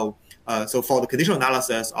that so for the conditional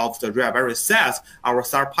analysis of the real variant sets, our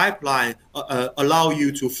STAAR pipeline allow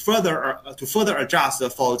you to further adjust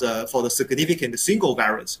for the significant single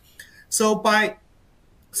variants. So by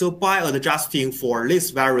adjusting for this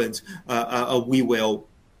variant, we will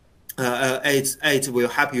it will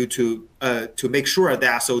help you to make sure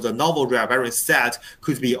that the novel real variant set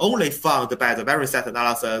could be only found by the variant set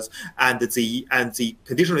analysis, and the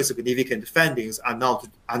conditionally significant findings are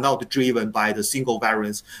not driven by the single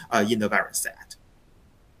variants in the variant set.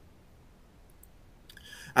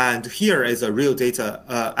 And here is a real data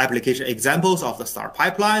application examples of the STAAR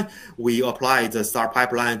pipeline. We applied the STAAR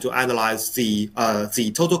pipeline to analyze the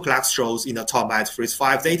total cholesterol in the TOMAT freeze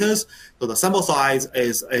 5 data. So the sample size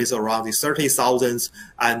is around the 30,000,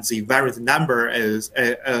 and the variant number is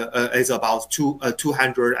about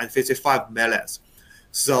 255 million.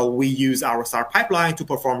 So we use our STAAR pipeline to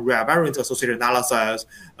perform real variant associated analysis,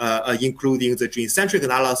 including the gene-centric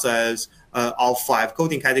analysis of 5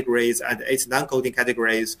 coding categories and 8 non-coding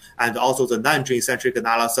categories, and also the non-gene-centric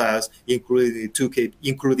analysis, including the 2KB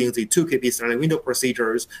Zilin window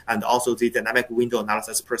procedures and also the dynamic window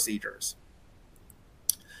analysis procedures.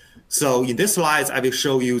 So in this slide, I will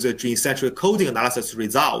show you the gene-centric coding analysis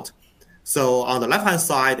result. So on the left-hand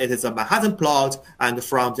side, it is a Manhattan plot, and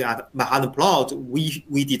from the Manhattan plot, we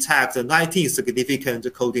detect 19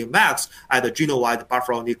 significant coding maps at the genome-wide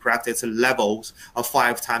buffer only corrected levels of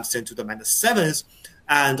 5 × 10⁻⁷,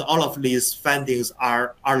 and all of these findings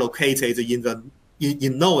are located in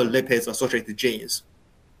known lipids-associated genes.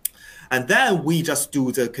 And then we just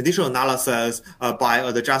do the conditional analysis by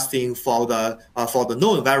adjusting for the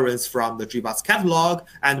known variants from the GBAS catalog,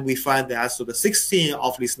 and we find that the 16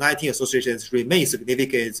 of these 19 associations remain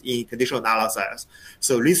significant in conditional analysis.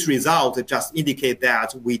 So this result just indicate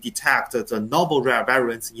that we detect the novel rare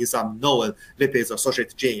variants in some known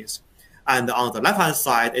lipids-associated genes. And on the left-hand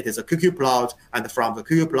side, it is a QQ plot, and from the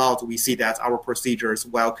QQ plot, we see that our procedures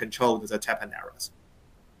well controlled the tap-in errors.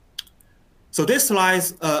 So this slide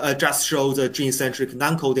just shows the gene-centric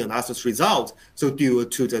non-coding analysis result. So due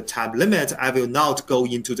to the time limit, I will not go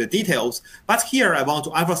into the details. But here I want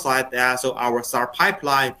to emphasize that our STAAR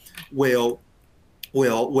pipeline will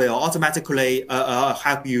automatically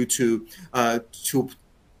help you to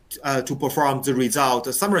perform the result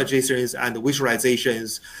summarizations and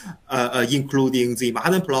visualizations, including the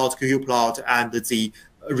Manhattan plot, QQ plot, and the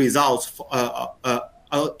results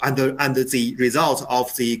and the result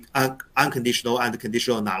of the unconditional and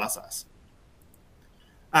conditional analysis.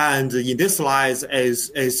 And in this slide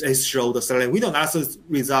is show the Zilin window analysis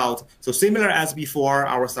result. So similar as before,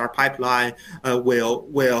 our STAAR pipeline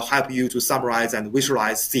will help you to summarize and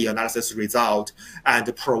visualize the analysis result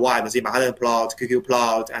and provide the Manhattan plot, QQ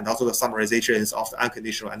plot, and also the summarizations of the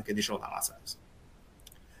unconditional and conditional analysis.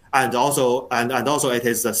 And also it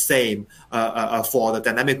is the same for the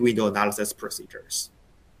dynamic window analysis procedures.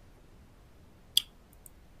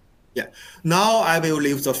 Yeah. Now I will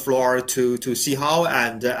leave the floor to Xihao,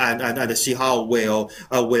 and Xihao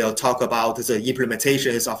will talk about the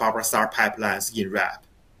implementations of our STAAR pipelines in RAP.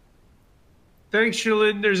 Thanks,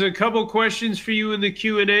 Zilin. There's a couple questions for you in the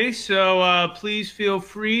Q&A, so please feel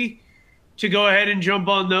free to go ahead and jump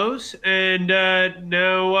on those. And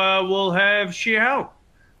now we'll have Xihao.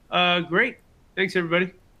 Great. Thanks,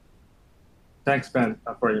 everybody. Thanks, Ben,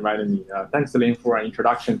 for inviting me. Thanks, Zilin, for an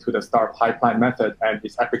introduction to the STAAR pipeline method and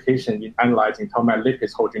its application in analyzing TOMAT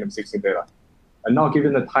lipids whole genome sequencing data. And now,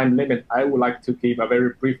 given the time limit, I would like to give a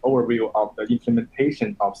very brief overview of the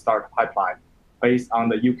implementation of STAAR pipeline based on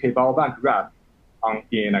the UK Biobank on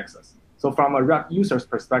DNA Nexus. So from a RAP user's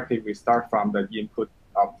perspective, we start from the input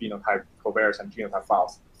of phenotype covariates and genotype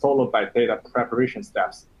files, followed by data preparation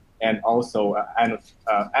steps, and also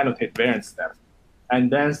annotate variant steps. And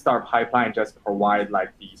then STAAR pipeline just provide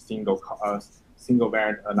like the single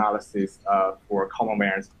variant analysis for common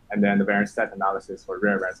variants, and then the variant set analysis for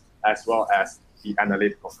rare variants, as well as the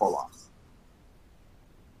analytical follow-ups.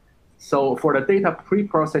 So for the data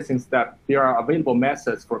pre-processing step, there are available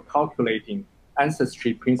methods for calculating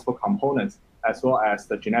ancestry principal components, as well as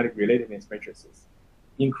the genetic relatedness matrices,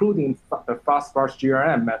 including the fast-sparse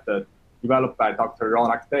GRM method developed by Dr.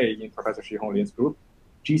 Ronak Day in Professor Shihong Lin's group,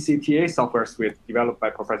 GCTA software suite developed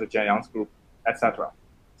by Professor Jian Yang's group, etc.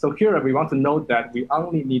 So here we want to note that we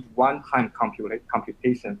only need one-time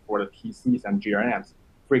computation for the TCs and GRMs,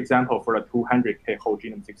 for example, for the 200K whole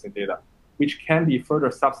genome sequencing data, which can be further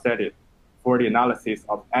subsetted for the analysis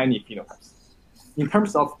of any phenotypes. In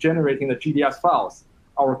terms of generating the GDS files,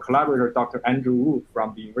 our collaborator, Dr. Andrew Wu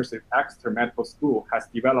from the University of Exeter Medical School, has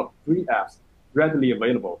developed 3 apps readily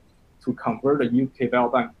available to convert a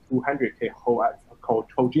UK-Biobank 200K whole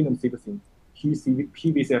genome sequencing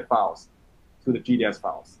PBCF files to the GDS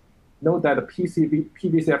files. Note that the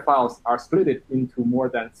PBCF files are split into more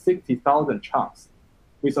than 60,000 chunks,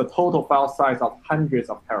 with a total file size of hundreds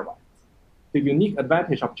of terabytes. The unique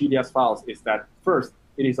advantage of GDS files is that, first,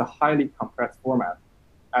 it is a highly compressed format,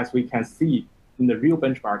 as we can see in the real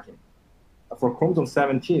benchmarking. For chromosome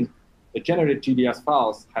 17, the generated GDS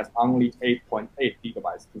files has only 8.8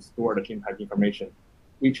 gigabytes to store the genotype information,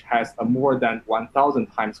 which has a more than 1,000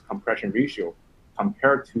 times compression ratio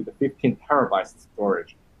compared to the 15 terabytes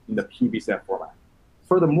storage in the PBCF format.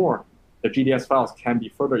 Furthermore, the GDS files can be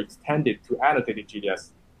further extended to annotated GDS,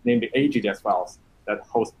 namely AGDS files, that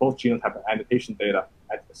host both genotype and annotation data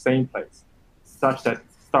at the same place, such that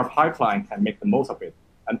STAAR pipeline can make the most of it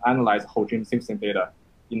and analyze whole genome sequencing data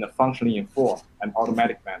in a functionally informed and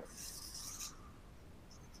automatic manner.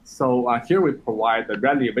 So here we provide the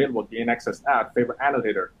readily available DNA Access app favorite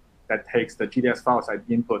annotator that takes the GDS files as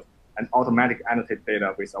input and automatically annotate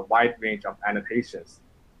data with a wide range of annotations,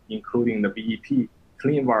 including the VEP,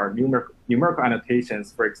 CleanVar, numerical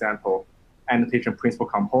annotations, for example, annotation principal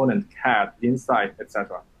component, CAD, Insight,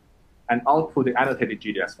 etc., and output the annotated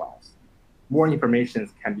GDS files. More information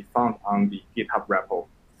can be found on the GitHub repo,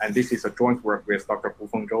 and this is a joint work with Dr.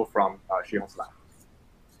 Bufeng Zhou from Xihao's lab.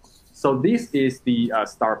 So this is the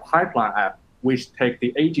STAAR pipeline app, which takes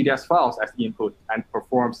the AGDS files as input and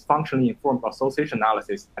performs functionally informed association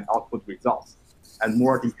analysis and output results. And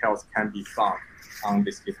more details can be found on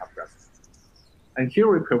this GitHub repo. And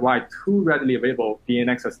here we provide 2 readily available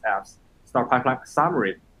DNA Access apps, STAAR Pipeline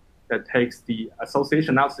Summary, that takes the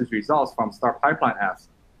association analysis results from STAAR Pipeline apps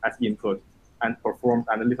as input and performs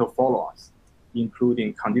analytical follow-ups,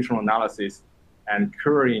 including conditional analysis and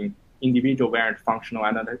currying individual variant functional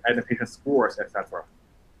annotation scores, etc.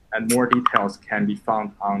 And more details can be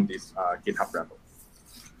found on this GitHub repo.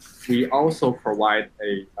 We also provide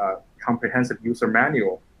a comprehensive user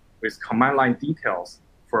manual with command line details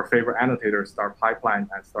for favorite annotator STAAR Pipeline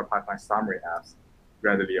and STAAR Pipeline Summary apps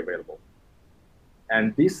readily available.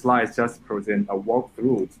 And these slides just present a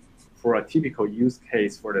walkthrough for a typical use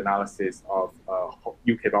case for the analysis of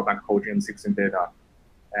UK-Biobank whole genome sequencing data.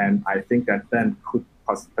 And I think that Ben could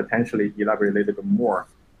potentially elaborate a little bit more,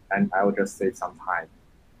 and I will just save some time.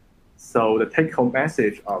 So the take-home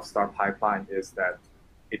message of STAAR Pipeline is that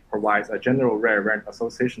it provides a general rare variant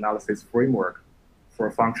association analysis framework for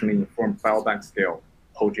functionally informed biobank scale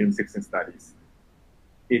whole genome sequencing studies.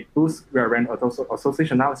 It boosts rare variant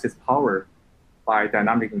association analysis power by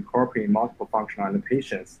dynamically incorporating multiple functional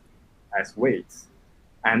annotations as weights,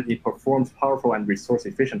 and it performs powerful and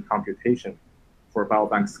resource-efficient computation for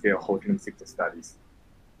biobank scale whole genome sequencing studies.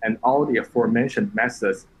 And all the aforementioned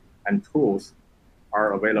methods and tools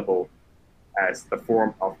are available as the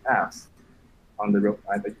form of apps on the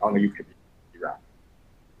UKB-RAP.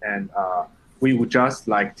 And we would just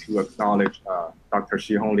like to acknowledge Dr.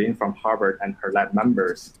 Xihong Lin from Harvard and her lab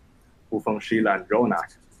members, Bufeng Sheila and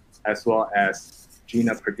Ronak, as well as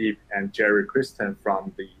Gina Pradeep and Jerry Kristen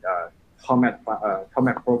from the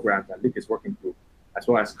TOMAC program and Lipids working group, as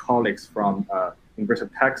well as colleagues from University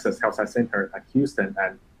of Texas Health Science Center at Houston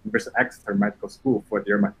and University of Exeter Medical School for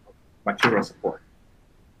their material support.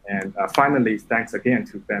 And finally, thanks again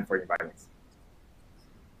to Ben for inviting us.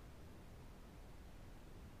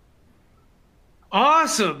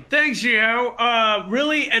 Awesome. Thanks, Xihao.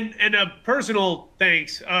 Really, and a personal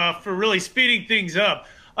thanks for really speeding things up.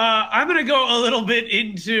 I'm going to go a little bit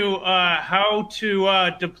into how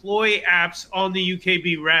to deploy apps on the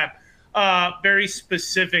UKB-RAP very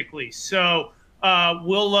specifically. So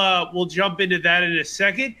we'll jump into that in a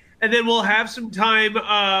second, and then we'll have some time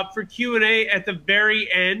for Q&A at the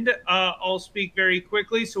very end. I'll speak very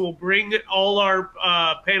quickly, so we'll bring all our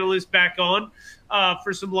panelists back on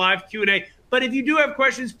for some live Q&A. But if you do have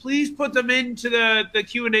questions, please put them into the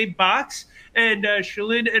Q&A box, and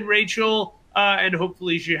Zilin and Rachel and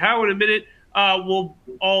hopefully Xihao in a minute will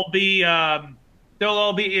all be they'll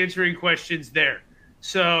all be answering questions there.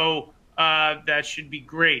 So that should be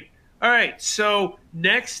great. All right. So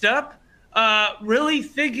next up, really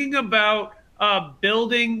thinking about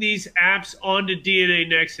building these apps onto DNA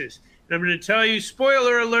Nexus. And I'm going to tell you,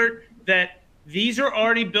 spoiler alert, that these are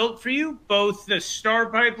already built for you, both the STAAR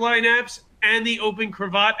pipeline apps and the Open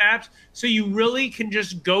Cravat apps. So you really can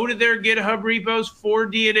just go to their GitHub repos for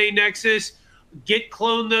DNA Nexus,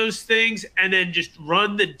 clone those things, and then just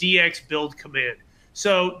run the DX build command.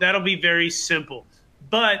 So that'll be very simple.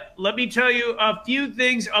 But let me tell you a few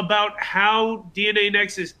things about how DNA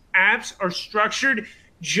Nexus apps are structured,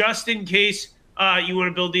 just in case you want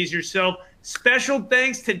to build these yourself. Special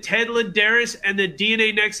thanks to Ted Ladaris and the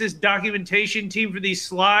DNA Nexus documentation team for these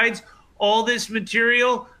slides. All this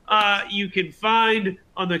material you can find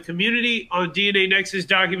on the community, on DNA Nexus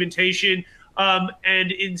documentation,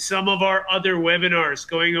 and in some of our other webinars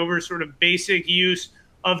going over sort of basic use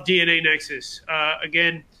of DNA Nexus.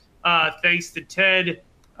 Again, thanks to Ted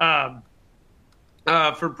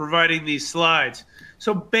for providing these slides.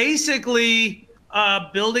 So basically,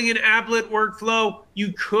 building an applet workflow,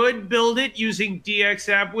 you could build it using DX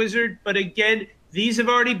App Wizard, but again, these have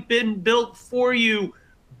already been built for you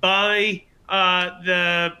by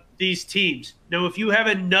these teams. Now, if you have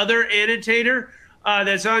another annotator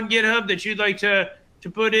that's on GitHub that you'd like to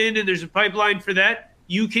put in, and there's a pipeline for that,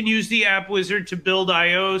 you can use the App Wizard to build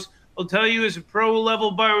IOs. I'll tell you, as a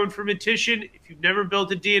pro-level bioinformatician, if you've never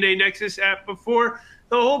built a DNA Nexus app before,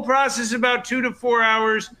 the whole process is about 2 to 4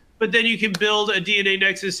 hours, but then you can build a DNA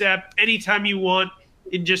Nexus app anytime you want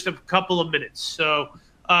in just a couple of minutes. So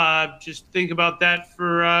just think about that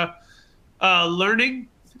for learning.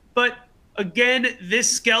 But again, this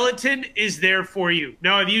skeleton is there for you.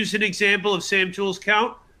 Now, I've used an example of SAMTools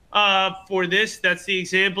count for this. That's the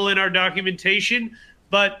example in our documentation.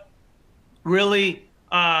 But really,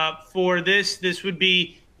 for this would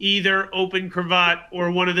be either OpenCravat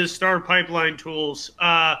or one of the STAAR pipeline tools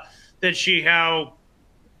that Xihao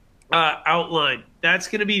outlined. That's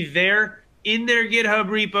going to be there in their GitHub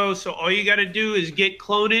repo. So all you got to do is git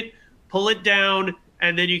clone it, pull it down,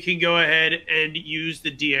 and then you can go ahead and use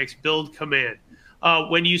the DX build command.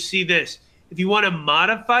 When you see this, if you want to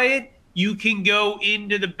modify it, you can go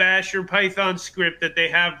into the Bash or Python script that they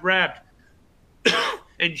have wrapped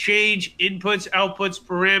and change inputs, outputs,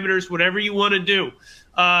 parameters, whatever you want to do.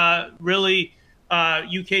 Really,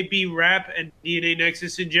 UKB-RAP and DNA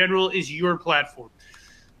Nexus in general is your platform.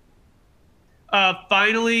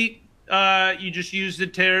 Finally, you just use the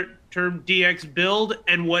term DX build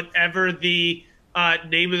and whatever the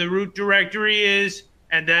name of the root directory is,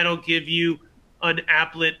 and that'll give you an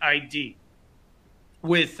applet ID,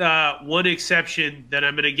 with one exception that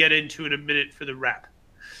I'm going to get into in a minute for the wrap.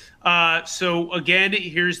 So again,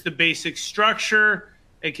 here's the basic structure.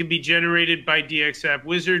 It can be generated by DX App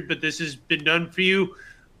Wizard, but this has been done for you.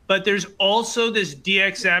 But there's also this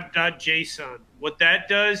dxapp.json. What that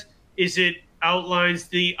does is it outlines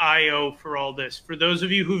the IO for all this. For those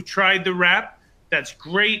of you who've tried the wrap, that's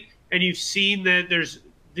great. And you've seen that there's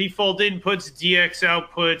default inputs, DX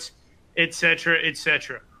outputs, etc.,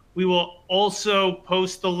 etc. We will also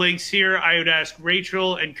post the links here. I would ask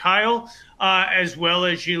Rachel and Kyle, as well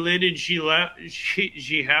as Zilin and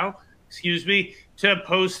Xihao, excuse me, to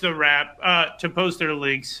post the wrap, to post their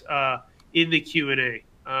links in the Q&A.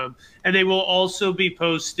 And they will also be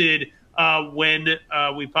posted when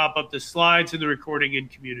we pop up the slides and the recording in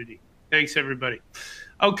community. Thanks, everybody.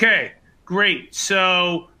 Okay, great.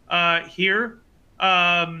 So here,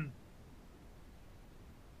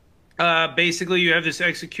 basically you have this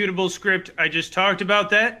executable script. I just talked about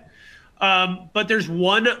that. But there's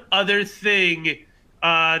one other thing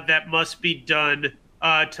that must be done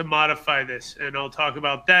to modify this, and I'll talk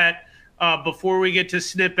about that before we get to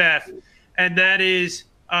SnpF, and that is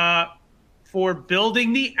for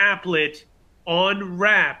building the applet on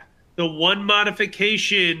RAP, the one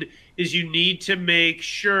modification is you need to make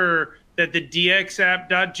sure that the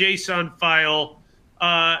dxapp.json file,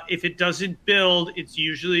 if it doesn't build, it's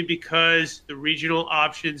usually because the regional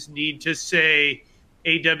options need to say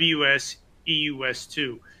AWS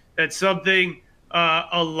EUS2. That's something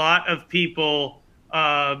a lot of people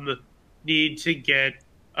need to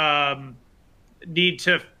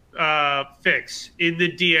fix in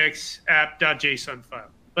the dxapp.json file.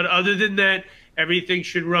 But other than that, everything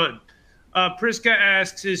should run. Priska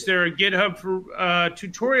asks, is there a GitHub for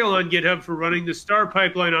tutorial on GitHub for running the STAAR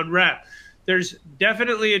pipeline on RAP? There's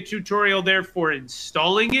definitely a tutorial there for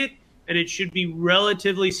installing it, and it should be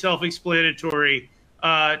relatively self-explanatory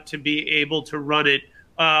to be able to run it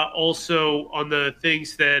also on the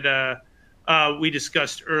things that we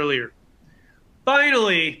discussed earlier.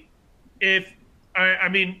 Finally, I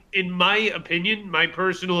mean, in my opinion, my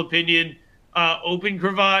personal opinion,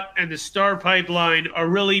 OpenCravat and the STAAR pipeline are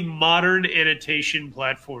really modern annotation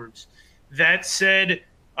platforms. That said,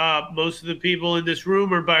 most of the people in this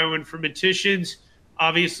room are bioinformaticians.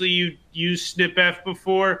 Obviously, you used SnpF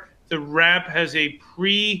before. The RAP has a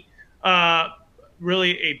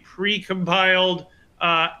really a pre-compiled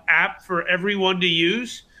app for everyone to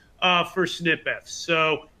use for SnpF.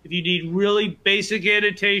 So if you need really basic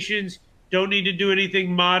annotations, Don't need to do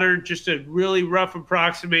anything modern, just a really rough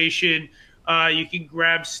approximation. You can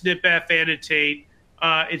grab SnpF annotate.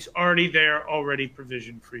 It's already there, already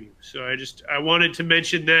provisioned for you. So I wanted to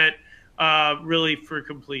mention that really for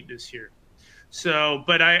completeness here. So,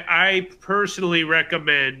 but I personally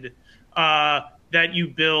recommend that you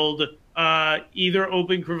build either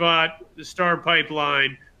OpenCravat, the STAAR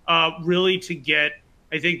pipeline, really to get,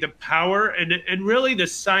 I think, the power and really the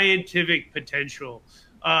scientific potential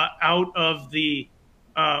out of the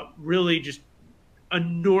really just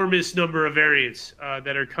enormous number of variants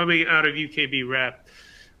that are coming out of UKB-RAP.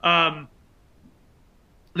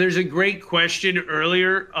 There's a great question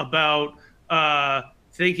earlier about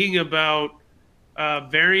thinking about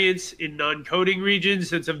variants in non-coding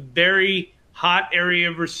regions. It's a very hot area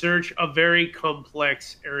of research, a very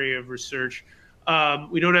complex area of research.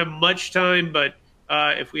 We don't have much time, but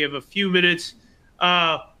if we have a few minutes,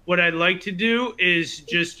 what I'd like to do is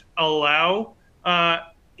just allow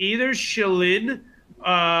either Zilin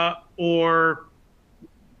or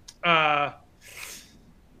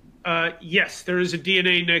yes, there is a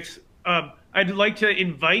DNA next. I'd like to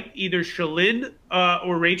invite either Zilin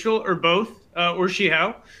or Rachel or both or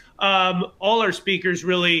Xihao, all our speakers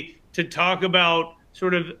really to talk about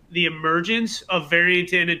sort of the emergence of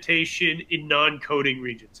variant annotation in non-coding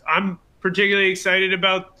regions. I'm particularly excited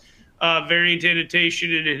about variant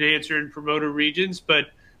annotation in enhancer and promoter regions,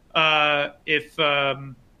 but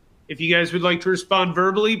if you guys would like to respond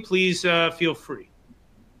verbally, please feel free.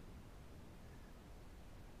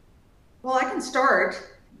 Well, I can start.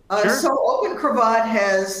 Sure. So OpenCravat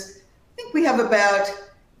has, I think we have about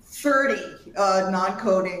 30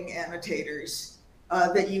 non-coding annotators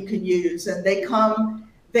that you can use, and they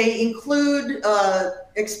include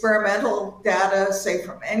experimental data, say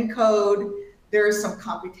from ENCODE. There are some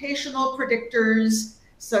computational predictors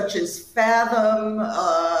such as Fathom,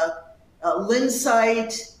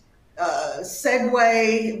 Linsight,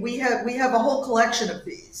 Segway. We have a whole collection of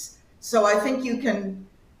these. So I think you can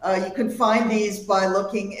find these by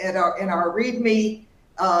looking at in our README,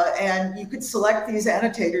 and you could select these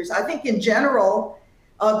annotators. I think in general,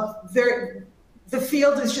 the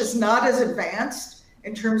field is just not as advanced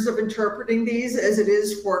in terms of interpreting these as it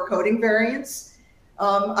is for coding variants.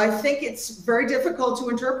 I think it's very difficult to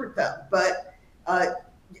interpret them, but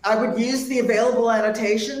I would use the available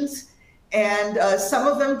annotations, and some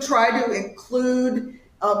of them try to include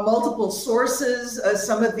multiple sources,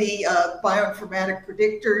 some of the bioinformatic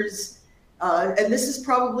predictors, and this is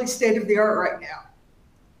probably state of the art right now.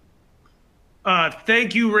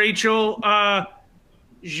 Thank you, Rachel.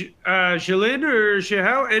 Zilin or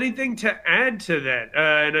Xihao, anything to add to that?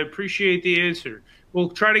 And I appreciate the answer. We'll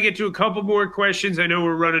try to get to a couple more questions. I know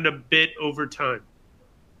we're running a bit over time.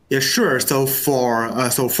 Yeah, sure. So for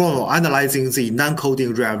analyzing the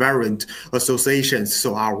non-coding rare variant associations,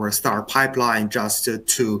 so our STAAR pipeline first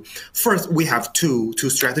we have two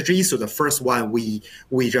strategies. So the first one we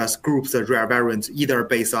just group the rare variants either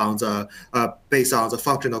based on the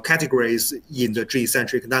functional categories in the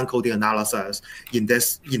gene-centric non-coding analysis. In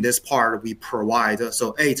this part we provide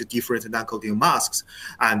 8 different non-coding masks,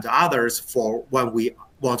 and others for when we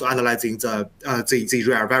want to analyzing the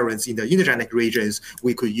rare variants in the intergenic regions,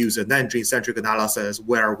 we could use a non-gene-centric analysis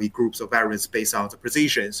where we group the variants based on the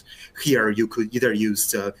positions. Here, you could either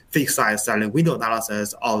use the fixed size silent window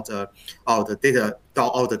analysis or the data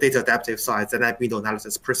adaptive size and window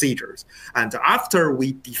analysis procedures. And after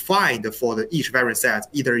we defined for each variant set,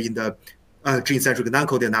 either in the gene-centric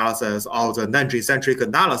non-coding analysis or the non-gene-centric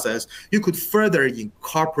analysis, you could further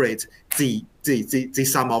incorporate the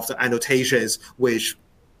sum of the annotations which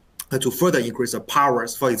to further increase the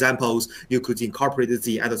powers. For example, you could incorporate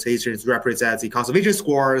the annotations represent the conservation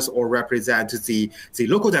scores or represent the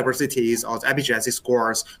local diversities or the epigenetic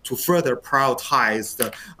scores to further prioritize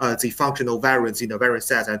the functional variants in the variant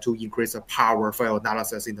set and to increase the power for your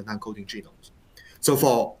analysis in the non-coding genomes. So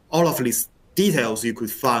for all of these details, you could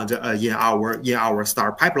find in our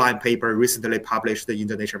STAAR pipeline paper recently published in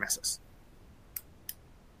the Nature Methods.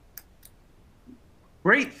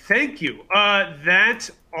 Great, thank you. That's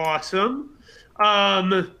awesome.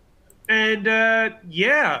 Yeah,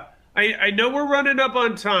 I know we're running up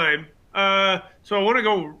on time, so I want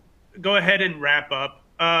to go ahead and wrap up.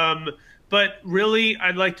 But really,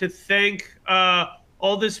 I'd like to thank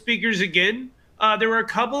all the speakers again. There were a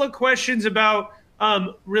couple of questions about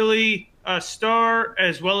really STAAR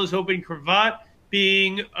as well as OpenCravat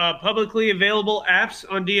being publicly available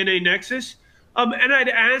apps on DNA Nexus. And I'd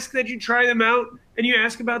ask that you try them out and you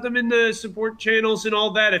ask about them in the support channels and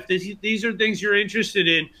all that if these are things you're interested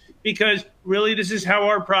in, because really this is how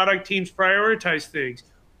our product teams prioritize things.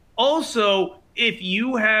 Also, if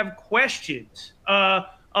you have questions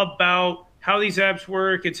about how these apps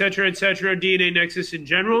work, et cetera, DNA Nexus in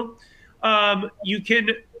general, you can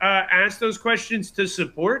ask those questions to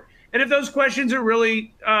support. And if those questions are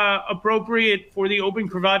really appropriate for the Open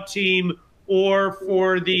Cravat team or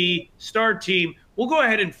for the STAAR team, we'll go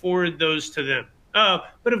ahead and forward those to them.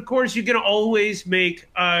 But of course, you can always make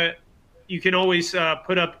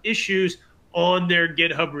put up issues on their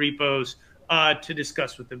GitHub repos to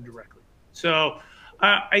discuss with them directly. So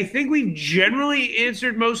I think we've generally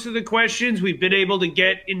answered most of the questions. We've been able to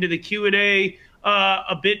get into the Q&A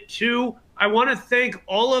a bit too. I want to thank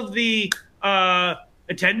all of the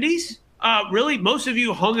attendees. Really, most of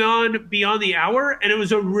you hung on beyond the hour, and it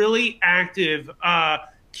was a really active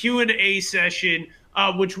Q&A session,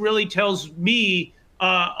 which really tells me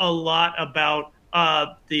a lot about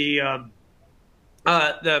the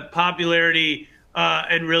popularity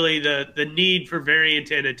and really the need for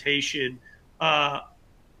variant annotation on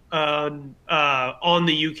the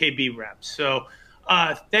UKB-RAP. So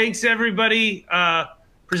thanks, everybody,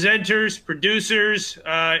 presenters, producers,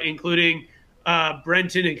 including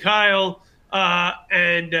Brenton and Kyle,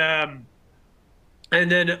 and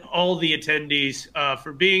then all the attendees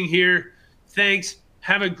for being here. Thanks.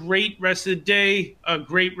 Have a great rest of the day, a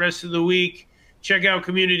great rest of the week. Check out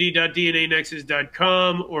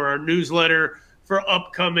community.dnanexus.com or our newsletter for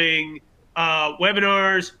upcoming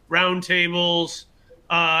webinars, roundtables,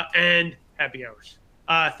 and happy hours.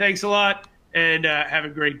 Thanks a lot, and have a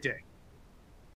great day.